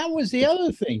 That was the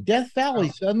other thing. Death Valley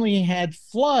suddenly had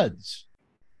floods.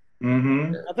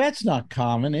 Mm-hmm. Now, that's not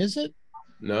common, is it?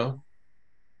 No.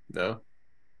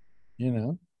 You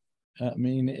know, I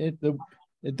mean,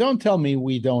 don't tell me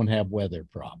we don't have weather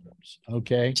problems,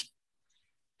 okay?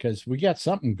 Because we got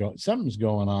something's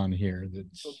going on here.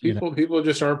 That's people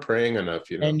just aren't praying enough,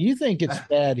 you know. And you think it's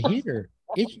bad here?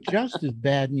 It's just as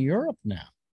bad in Europe now.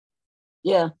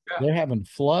 Yeah, they're having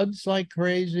floods like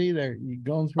crazy. They're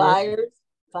going through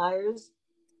fires.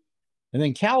 And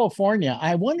then California,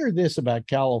 I wonder this about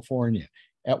California.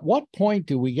 At what point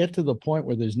do we get to the point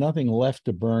where there's nothing left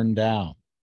to burn down?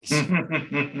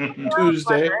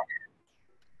 Tuesday.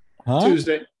 Huh?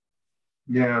 Tuesday.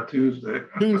 Yeah, Tuesday.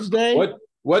 Tuesday?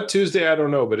 What Tuesday? I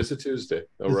don't know, but it's a Tuesday.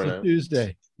 It's a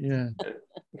Tuesday. Yeah.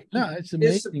 No, it's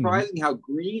amazing. It's surprising how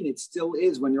green it still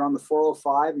is when you're on the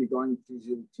 405 and you're going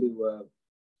to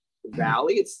the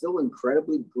valley. It's still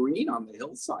incredibly green on the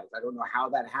hillsides. I don't know how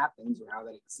that happens or how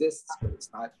that exists, but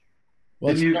it's not.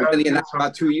 Well,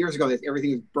 about 2 years ago, that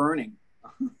everything is burning.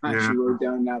 I actually rode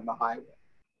down the highway.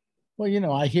 Well, you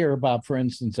know, I hear about, for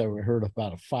instance, I heard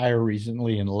about a fire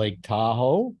recently in Lake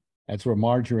Tahoe. That's where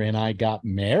Marjorie and I got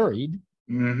married.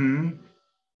 Mm-hmm.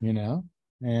 You know,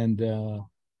 and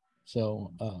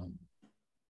so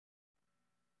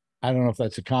I don't know if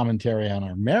that's a commentary on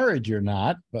our marriage or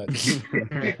not, but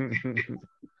yeah,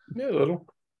 a little.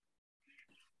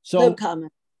 So no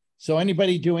comment. So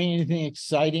anybody doing anything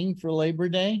exciting for Labor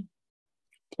Day?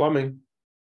 Plumbing.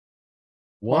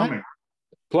 What?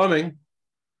 Plumbing.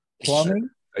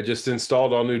 I just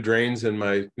installed all new drains in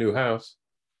my new house.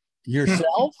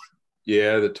 Yourself?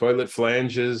 Yeah, the toilet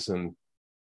flanges and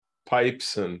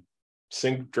pipes and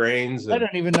sink drains. I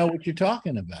don't even know what you're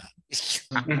talking about.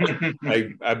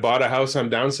 I bought a house I'm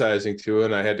downsizing to,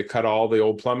 and I had to cut all the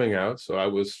old plumbing out. So I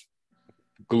was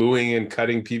gluing and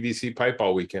cutting PVC pipe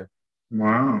all weekend.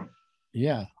 Wow.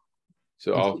 Yeah.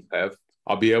 So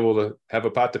I'll be able to have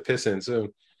a pot to piss in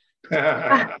soon.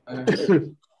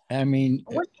 I mean,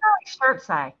 what's Charlie's shirt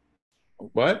say?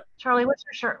 What? Charlie, what's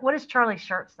your shirt? What does Charlie's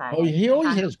shirt say? Oh, he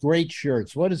always has great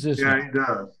shirts. What is this? Yeah, he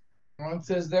does. It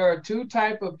says there are two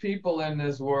types of people in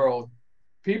this world: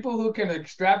 people who can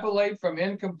extrapolate from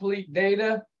incomplete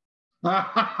data.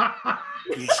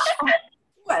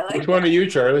 Which one are you,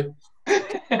 Charlie?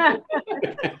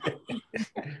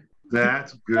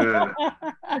 That's good.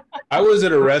 I was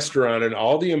at a restaurant and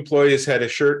all the employees had a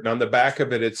shirt, and on the back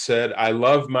of it, it said, "I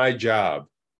love my job."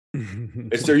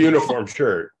 It's their uniform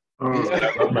shirt.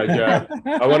 I love my job.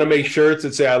 I want to make shirts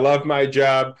that say, "I love my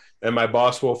job, and my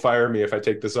boss will fire me if I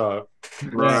take this off."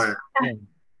 Right.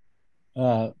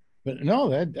 But no,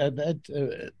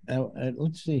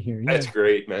 let's see here. That's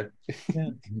great, man. Yeah,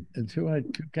 two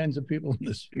kinds of people in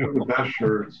this. The best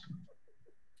shirts.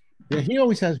 Yeah, he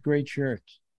always has great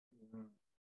shirts.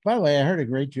 By the way, I heard a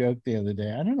great joke the other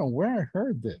day. I don't know where I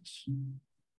heard this.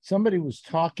 Somebody was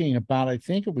talking about, I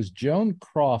think it was Joan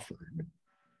Crawford.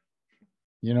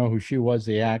 You know who she was,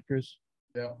 the actress?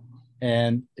 Yeah.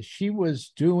 And she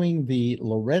was doing the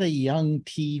Loretta Young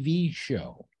TV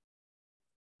show.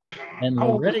 And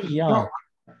Loretta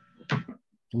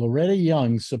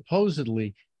Young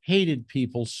supposedly hated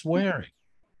people swearing.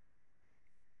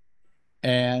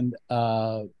 And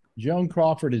Joan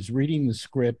Crawford is reading the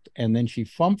script, and then she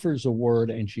fumfers a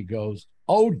word and she goes,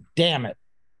 "Oh, damn it."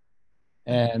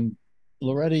 And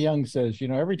Loretta Young says, you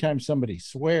know, every time somebody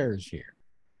swears here,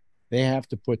 they have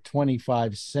to put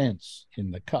 25 cents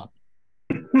in the cup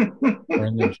or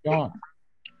in the jar.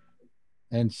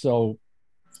 And so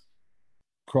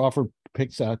Crawford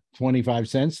picks out 25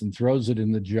 cents and throws it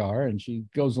in the jar, and she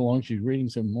goes along, she's reading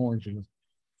some more, and she goes,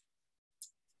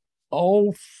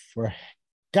 "Oh, for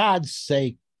God's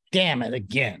sake, damn it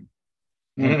again."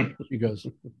 And she goes,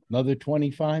 "Another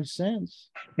 25 cents."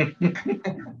 Says,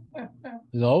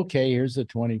 "Okay, here's the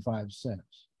 25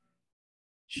 cents."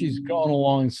 She's going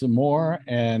along some more,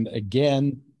 and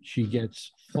again she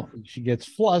gets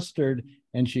flustered,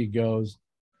 and she goes,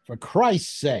 "For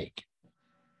Christ's sake."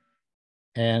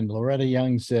 And Loretta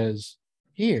Young says,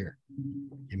 "Here,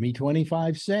 give me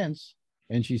 25 cents."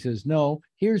 And she says, "No,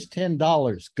 here's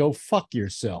 $10. Go fuck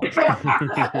yourself."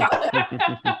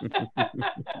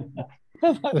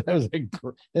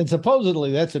 And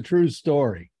supposedly that's a true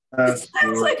story. It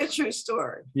sounds like a true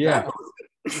story. Yeah.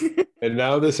 And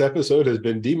now this episode has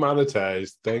been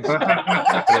demonetized. Thanks.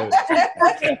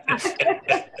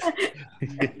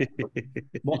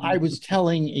 Well, I was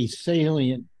telling a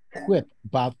salient quip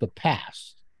about the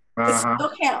past. It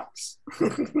still counts.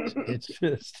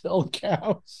 It still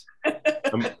counts.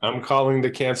 I'm calling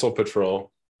the cancel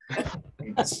patrol.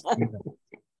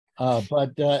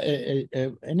 But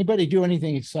anybody do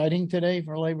anything exciting today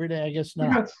for Labor Day? I guess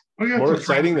not. We got More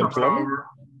exciting than plumbing?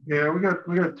 Yeah, we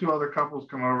got two other couples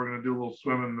coming over. We're gonna do a little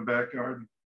swimming in the backyard and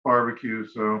barbecue.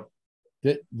 So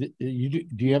Do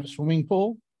you have a swimming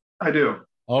pool? I do.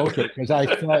 Oh, okay, because I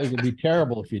thought it would be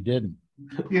terrible if you didn't.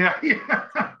 Yeah.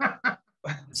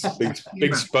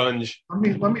 Big sponge.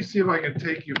 Let me see if I can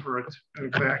take you for an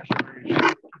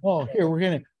evacuation. Oh, here we're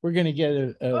gonna get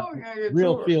a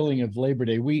real feeling of Labor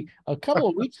Day. A couple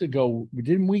of weeks ago,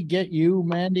 didn't we get you,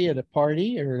 Mandy, at a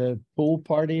party or a pool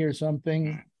party or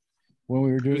something when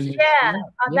we were doing? Yeah,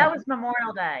 that was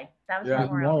Memorial Day. That was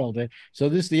Memorial Day. So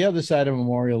this is the other side of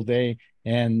Memorial Day,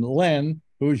 and Len,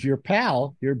 who's your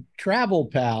pal, your travel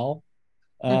pal,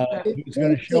 who's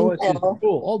going to show us his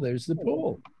pool. Oh, there's the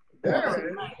pool.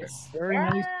 Very nice,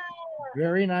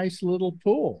 very nice little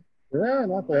pool. Yeah,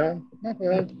 not bad, not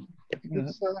bad.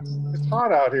 It's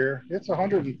hot out here. It's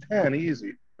 110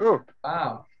 easy. Oh,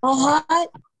 wow. How hot?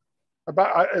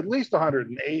 About at least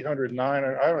 108, 109. I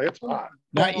don't know. It's hot.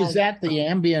 Now, is that the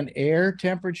ambient air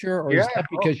temperature, or is that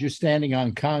because you're standing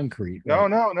on concrete? No,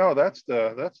 that's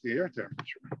the air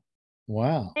temperature.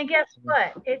 Wow. And guess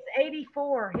what? It's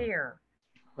 84 here.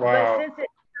 Wow. But since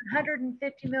it's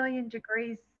 150 million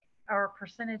degrees or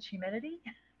percentage humidity.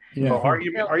 Yeah. Well,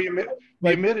 the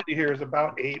humidity here is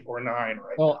about 8 or 9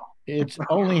 right now. It's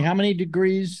only how many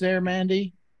degrees there,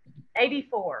 Mandy?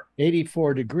 84.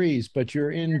 84 degrees, but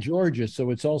you're in Georgia, so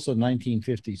it's also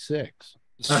 1956.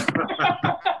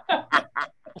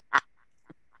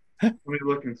 Let me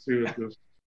look and see what this.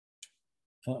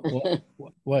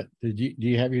 What do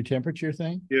you have your temperature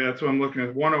thing? Yeah, that's what I'm looking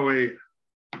at. 108.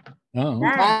 Oh,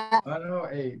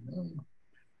 108.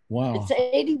 Wow. It's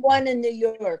 81 in New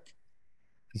York.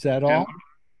 Is that all?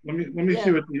 Let me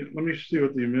see what the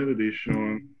humidity is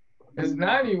showing. It's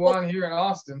 91 here in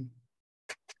Austin.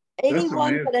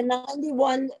 81, but a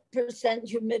 91%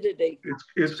 humidity.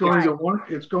 It's going to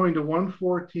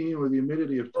 114 with a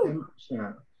humidity of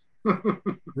 10%.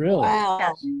 Really?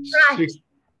 Wow.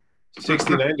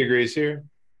 69 degrees here.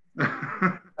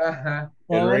 Uh-huh.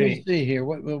 Well, let me see here.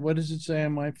 What does it say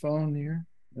on my phone here?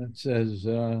 It says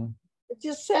I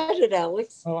just said it,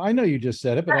 Alex. Oh, I know you just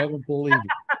said it, but I don't believe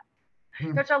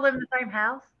it. Don't y'all live in the same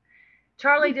house?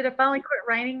 Charlie, did it finally quit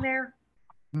raining there?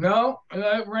 No,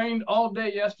 it rained all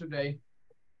day yesterday.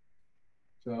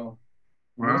 So,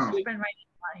 wow. It's been raining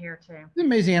a lot here too. It's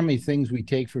amazing how many things we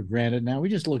take for granted now. We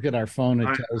just look at our phone, it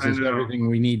tells us everything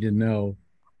we need to know.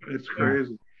 It's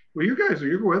crazy. Well,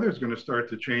 your weather's going to start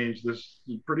to change this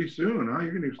pretty soon, huh?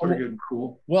 You're going to start getting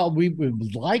cool. Well, we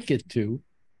would like it to.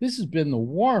 This has been the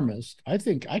warmest. I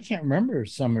can't remember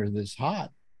summer this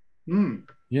hot. You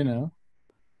know.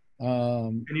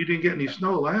 And you didn't get any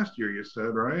snow last year, you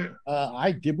said, right?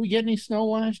 Did we get any snow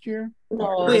last year?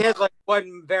 No. We had like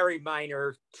one very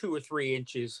minor 2 or 3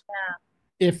 inches.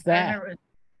 Yeah. If that.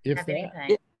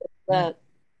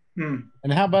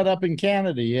 And how about up in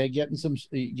Canada? Yeah, getting some.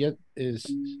 Is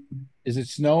it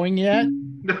snowing yet?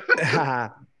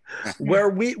 Where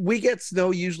we get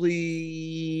snow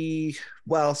usually,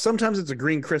 well, sometimes it's a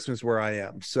green Christmas where I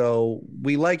am, so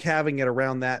we like having it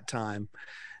around that time.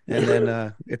 And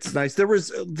then it's nice. There was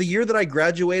the year that I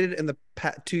graduated and the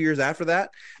 2 years after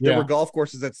that, there were golf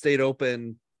courses that stayed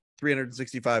open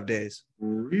 365 days.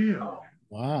 Real.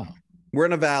 Wow. We're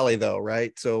in a valley though,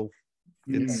 right? So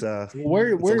it's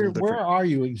where are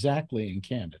you exactly in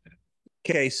Canada?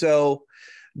 Okay, so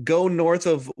go north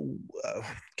of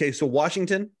so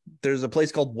Washington. There's a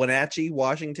place called Wenatchee,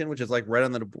 Washington, which is like right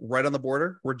on the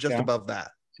border. We're just above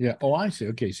that. Yeah. Oh, I see.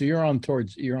 Okay, so you're on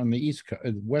the East Coast,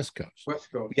 West Coast.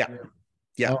 West Coast. Yeah.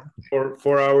 Yeah. Oh,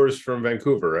 4 hours from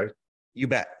Vancouver, right? You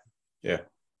bet. Yeah.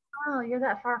 Oh, you're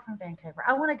that far from Vancouver.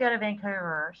 I want to go to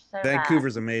Vancouver so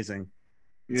Vancouver's amazing.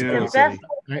 It's a Yeah. pretty The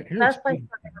city. best place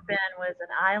I've ever been was an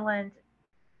island,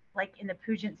 like in the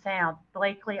Puget Sound,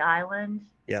 Blakely Island.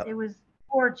 Yeah. It was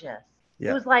gorgeous.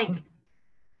 Yeah. It was like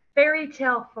fairy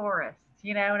tale forest.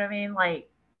 You know what I mean?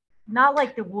 Like not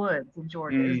like the woods in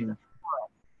Georgia. It was the forest.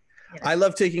 You know? I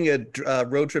love taking a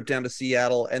road trip down to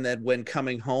Seattle, and then when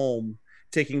coming home,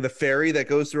 taking the ferry that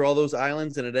goes through all those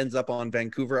islands, and it ends up on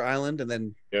Vancouver Island, and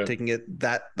then taking it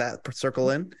that circle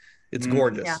in. It's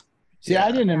gorgeous. Yeah. See,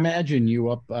 I didn't imagine you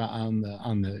up on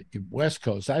the West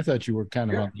Coast. I thought you were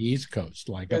kind of on the East Coast,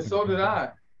 like. And so did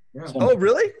I. Yeah. Oh,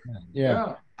 really?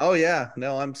 Yeah. Oh, yeah.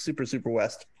 No, I'm super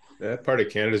west. That part of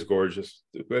Canada is gorgeous.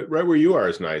 Right where you are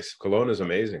is nice. Kelowna is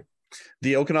amazing.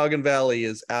 The Okanagan Valley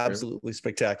is absolutely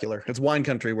spectacular. It's wine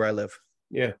country where I live.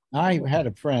 Yeah. I had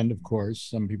a friend, of course,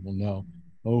 some people know,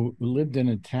 who lived in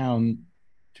a town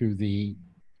to the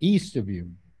east of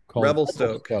you called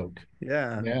Revelstoke.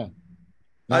 Yeah. Yeah.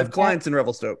 I have clients in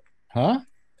Revelstoke. Huh?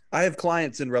 I have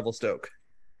clients in Revelstoke.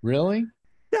 Really?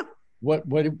 Yeah. What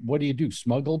do you do?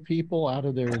 Smuggle people out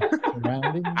of their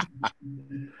surroundings?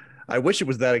 I wish it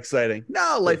was that exciting.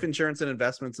 No, life insurance and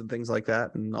investments and things like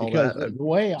that and all Because that. the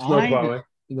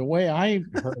way I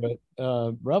heard it,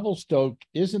 Revelstoke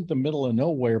isn't the middle of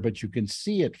nowhere, but you can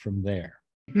see it from there.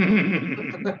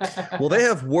 Well, they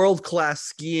have world-class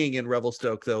skiing in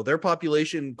Revelstoke, though. Their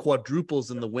population quadruples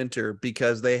in the winter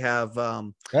because they have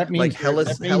That means like hella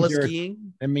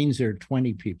skiing. That means there are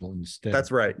 20 people instead.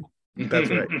 That's right. That's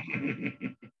right.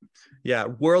 Yeah,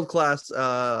 world-class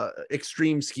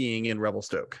extreme skiing in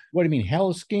Revelstoke. What do you mean,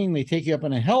 heli skiing? They take you up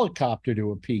in a helicopter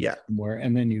to a peak somewhere,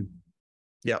 and then you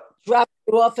drop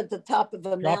you off at the top of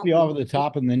the drop mountain. you off at the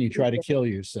top, and then you try to kill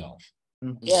yourself.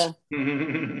 Yeah.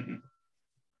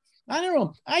 I don't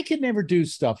know. I could never do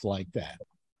stuff like that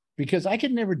because I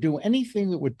could never do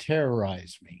anything that would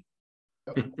terrorize me.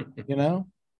 You know,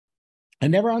 I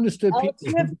never understood Alex,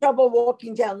 people you have trouble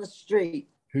walking down the street.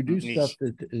 who do stuff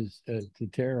that is to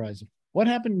terrorize them. What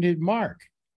happened to Mark?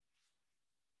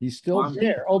 He's still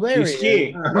there. Oh, there He's he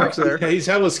skiing. is. Mark's there. Yeah, he's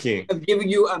hella skiing. I'm giving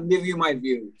you my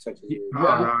view, such as you.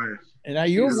 Nice. And now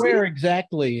you're where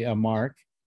exactly, Mark?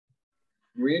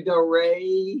 Marina Del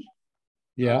Rey.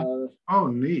 Yeah. Oh,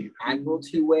 neat.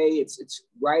 Admiralty Way. It's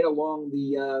right along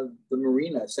the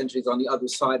marina. Essentially, it's on the other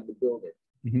side of the building.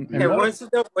 Mm-hmm. And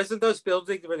wasn't those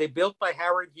buildings, were they built by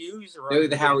Howard Hughes? Or They're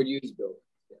the Howard Hughes building.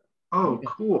 Yeah. Oh,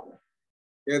 cool.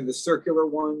 They're the circular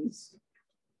ones.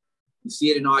 You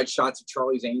see it in odd shots of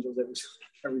Charlie's Angels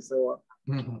every so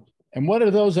often. And what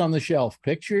are those on the shelf?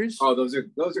 Pictures? Oh, those are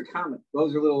comic.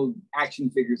 Those are little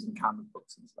action figures in comic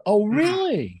books and stuff. Oh,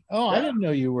 really? Oh, I didn't know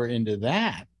you were into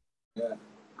that. Yeah,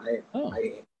 I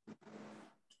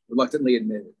reluctantly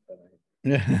admit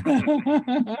it.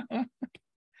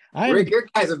 Rick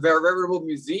has a very veritable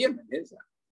museum in his house.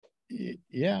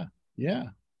 Yeah,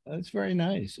 that's very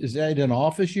nice. Is that an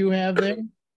office you have there?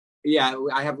 Yeah,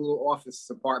 I have a little office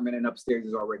apartment, and upstairs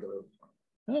is our regular apartment.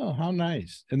 Oh, how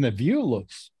nice! And the view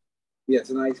looks. Yeah, it's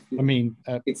a nice view. I mean,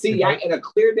 you can see in a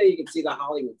clear day, you can see the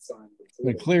Hollywood sign. On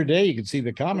a clear day, you can see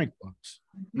the comic books.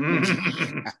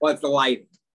 Well, it's the lighting.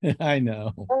 I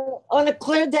know. On a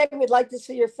clear day, we'd like to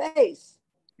see your face.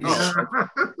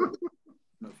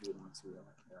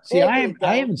 See, I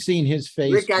haven't seen his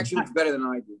face. Rick actually looks better than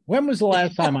I do. When was the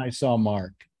last time I saw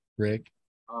Mark, Rick?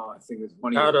 Oh, I think it was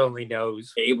one God only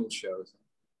knows. Cable shows.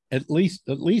 At least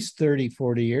 30,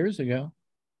 40 years ago.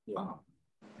 Wow.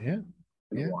 Yeah.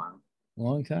 Been a while.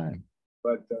 Long time.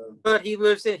 But he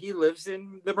lives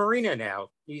in the marina now.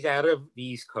 He's out of the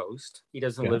East Coast. He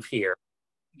doesn't live here.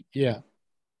 Yeah.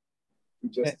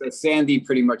 Just Sandy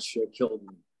pretty much killed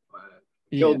me.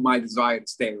 Killed my desire to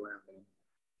stay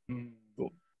around.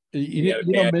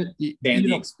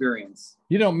 Sandy experience.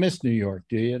 You don't miss New York,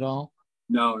 do you at all?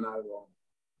 No, not at all.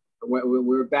 We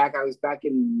were back. I was back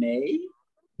in May.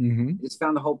 Mm-hmm. Just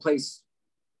found the whole place,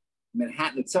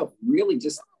 Manhattan itself, really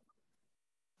just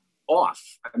off.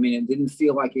 I mean, it didn't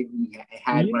feel like it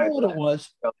had. You know what it was?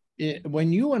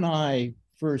 When you and I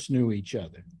first knew each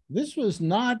other, this was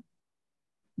not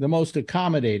the most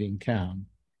accommodating town.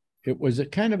 It was a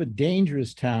kind of a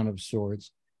dangerous town of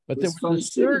sorts, but there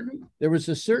was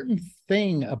a certain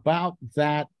thing about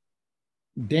that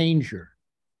danger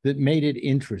that made it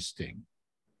interesting.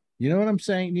 You know what I'm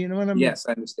saying? You know what I mean? Yes,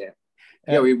 I understand.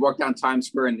 Yeah, we walked down Times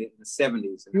Square in the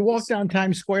 70s. You walked down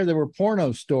Times Square, there were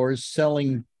porno stores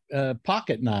selling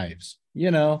pocket knives,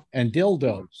 and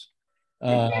dildos.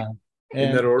 In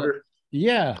that order?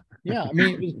 Yeah. Yeah, I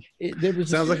mean, there was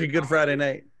Sounds like a good Friday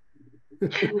night.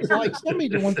 It was like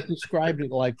somebody once described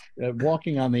it like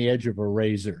walking on the edge of a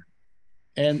razor.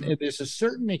 And there's a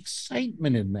certain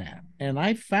excitement in that. And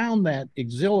I found that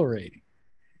exhilarating.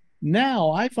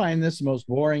 Now I find this the most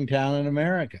boring town in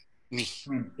America.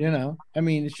 I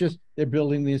mean, it's just they're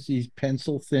building these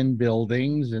pencil thin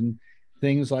buildings and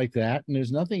things like that. And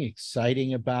there's nothing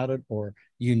exciting about it or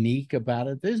unique about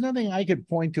it. There's nothing I could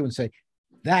point to and say,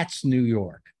 that's New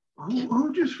York.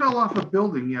 Who just fell off a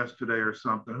building yesterday or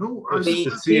something? Who? The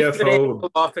CFO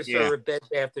officer of Bed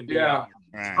Bath and Beyond.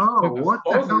 Oh, what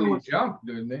the hell was jumped,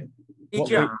 didn't they? He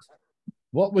jumped.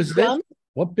 What was that?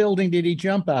 What building did he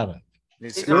jump out of?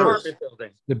 His apartment building.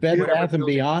 The Bed Bath and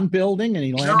Beyond building, and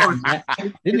he landed.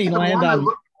 Didn't he land on?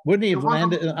 Wouldn't he have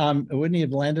landed on? Wouldn't he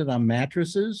have landed on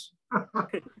mattresses?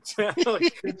 It's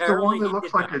the one that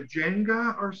looks like a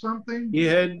Jenga or something.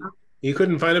 He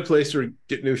couldn't find a place to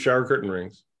get new shower curtain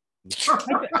rings.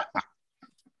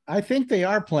 I think they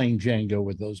are playing Jenga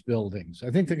with those buildings. I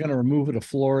think they're going to remove it a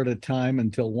floor at a time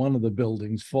until one of the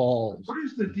buildings falls. What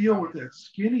is the deal with that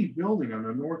skinny building on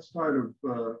the north side of?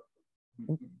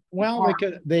 Well,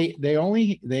 they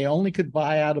only could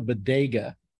buy out a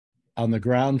bodega on the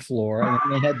ground floor, and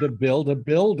they had to build a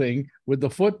building with the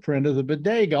footprint of the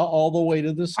bodega all the way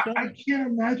to the sky. I can't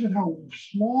imagine how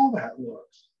small that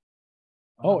looks.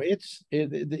 Oh,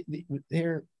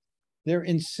 they're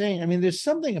insane. I mean, there's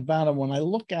something about them when I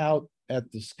look out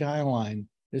at the skyline.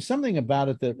 There's something about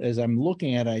it that, as I'm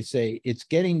looking at it, I say it's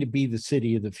getting to be the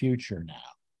city of the future now.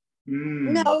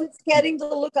 No, it's getting to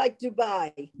look like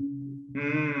Dubai.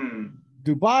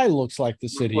 Dubai looks like the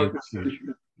city of the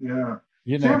future. Yeah.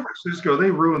 San Francisco,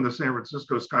 they ruined the San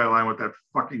Francisco skyline with that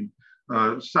fucking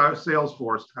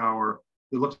Salesforce tower.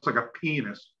 It looks like a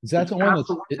penis. Is that the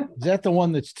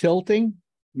one that's tilting?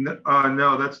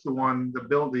 No, that's the one,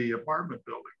 the apartment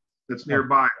building that's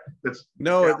nearby.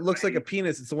 It looks like a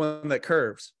penis. It's the one that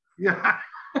curves. Yeah.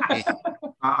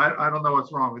 I don't know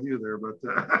what's wrong with you there, but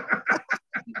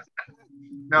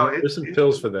no, there's some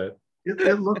pills for that.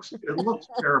 It looks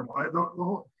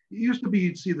terrible. It used to be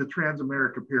you'd see the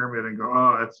Transamerica Pyramid and go,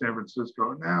 oh, that's San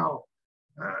Francisco. Now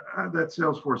that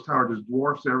Salesforce tower just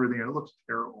dwarfs everything, and it looks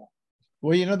terrible.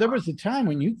 Well, there was a time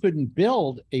when you couldn't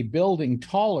build a building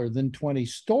taller than 20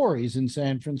 stories in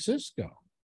San Francisco.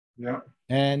 Yeah.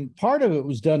 And part of it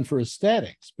was done for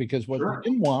aesthetics, because what they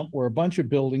didn't want were a bunch of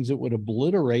buildings that would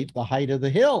obliterate the height of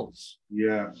the hills.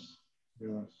 Yes.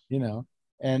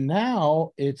 And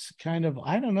now it's kind of,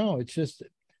 I don't know, it's just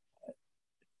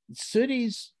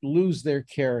cities lose their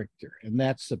character, and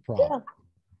that's the problem.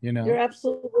 You're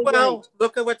absolutely right.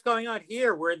 Look at what's going on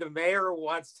here, where the mayor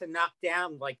wants to knock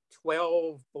down like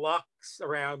 12 blocks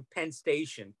around Penn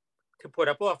Station to put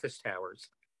up office towers.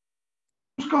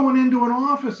 Who's going into an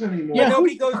office anymore? Yeah,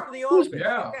 nobody goes to the office.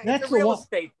 Yeah, that's the real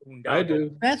estate boondoggle. I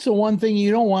do. That's the one thing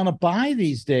you don't want to buy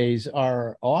these days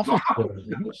are office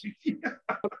buildings.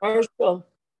 Commercial.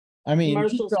 I mean,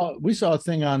 we saw a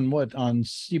thing on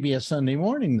CBS Sunday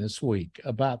Morning this week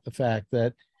about the fact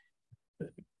that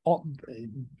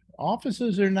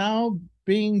offices are now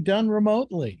being done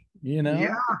remotely.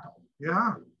 Yeah.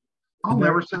 I'll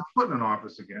never set foot in an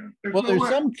office again. There's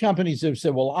some companies that have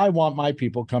said, well, I want my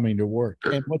people coming to work.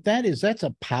 And what that is, that's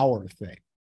a power thing.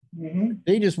 Mm-hmm.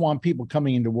 They just want people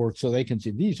coming into work so they can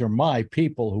say, these are my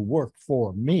people who work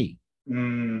for me.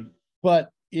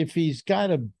 But if he's got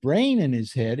a brain in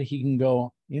his head, he can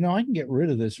go, I can get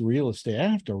rid of this real estate. I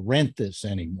don't have to rent this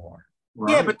anymore.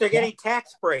 Right. Yeah, but they're getting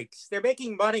tax breaks. They're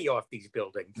making money off these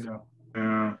buildings.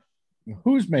 Yeah.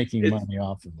 Who's making money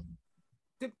off of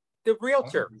them? The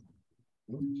realtor.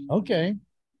 Okay.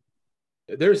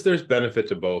 There's benefit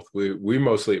to both. We're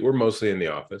mostly in the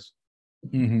office.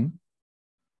 Mm-hmm.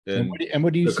 And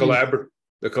what do you see?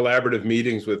 The collaborative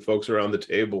meetings with folks around the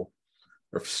table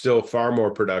are still far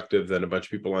more productive than a bunch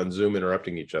of people on Zoom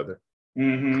interrupting each other.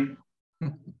 Mm-hmm.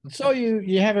 So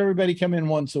you have everybody come in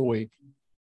once a week?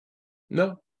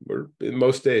 No, we're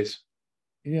most days.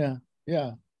 Yeah.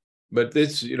 But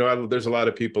it's there's a lot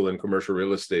of people in commercial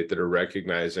real estate that are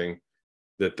recognizing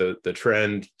that the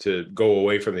trend to go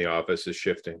away from the office is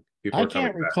shifting. I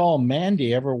can't recall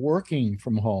Mandy ever working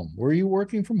from home. Were you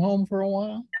working from home for a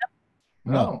while?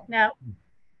 No.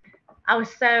 I was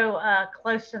so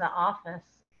close to the office.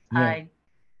 Yeah.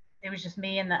 It was just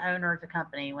me and the owner of the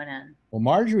company went in. Well,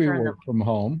 Marjorie worked from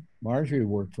home.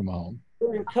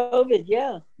 During COVID,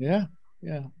 yeah. Yeah.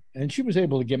 And she was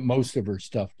able to get most of her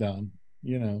stuff done,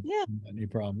 Yeah. Any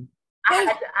problem.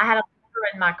 I had a letter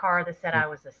in my car that said I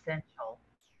was essential.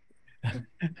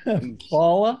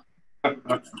 Paula?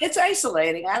 It's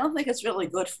isolating. I don't think it's really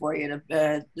good for you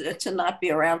to not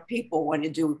be around people when you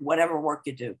do whatever work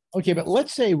you do. Okay, but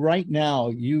let's say right now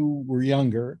you were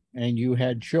younger and you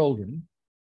had children,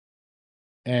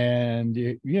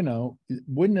 and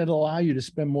wouldn't it allow you to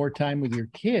spend more time with your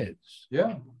kids?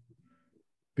 Yeah.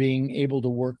 Being able to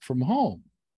work from home.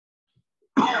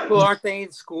 Well, aren't they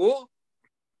in school?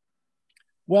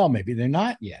 Well, maybe they're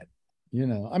not yet.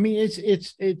 I mean,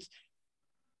 it's.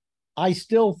 I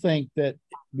still think that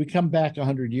we come back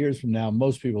 100 years from now,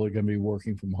 most people are going to be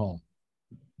working from home.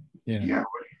 Yeah.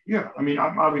 I mean,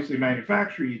 obviously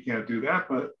manufacturing, you can't do that,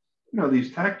 but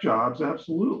these tech jobs,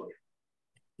 absolutely.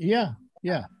 Yeah.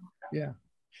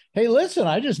 Hey, listen,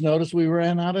 I just noticed we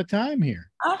ran out of time here.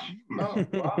 Oh, wow.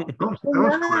 That was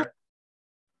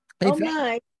quick.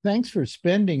 Hey, thanks for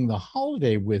spending the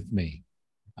holiday with me.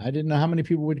 I didn't know how many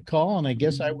people would call, and I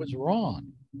guess I was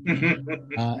wrong.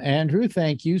 Andrew,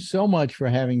 thank you so much for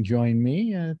having joined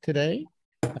me today,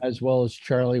 as well as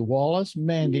Charlie Wallace,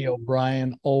 Mandy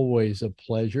O'Brien, always a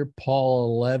pleasure, Paula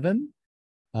Levin,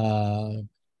 Len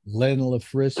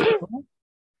LaFrisco,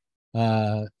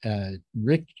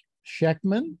 Rick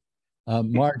Scheckman,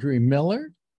 Marjorie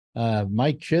Miller,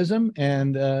 Mike Chisholm,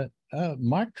 and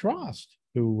Mark Trost,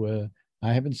 who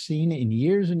I haven't seen in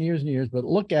years and years and years, but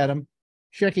look at him.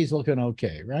 Shecky's looking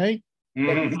okay, right?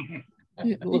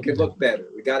 He could look better.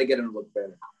 We got to get him to look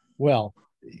better. Well,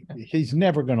 he's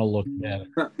never going to look better.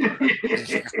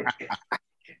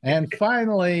 And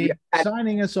finally,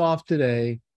 signing us off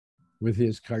today with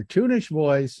his cartoonish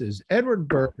voice is Edward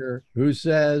Berker, who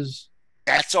says,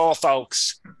 "That's all,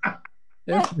 folks."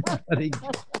 Everybody,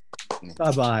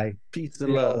 bye-bye. Peace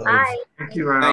and love. Bye. Thank you, Al.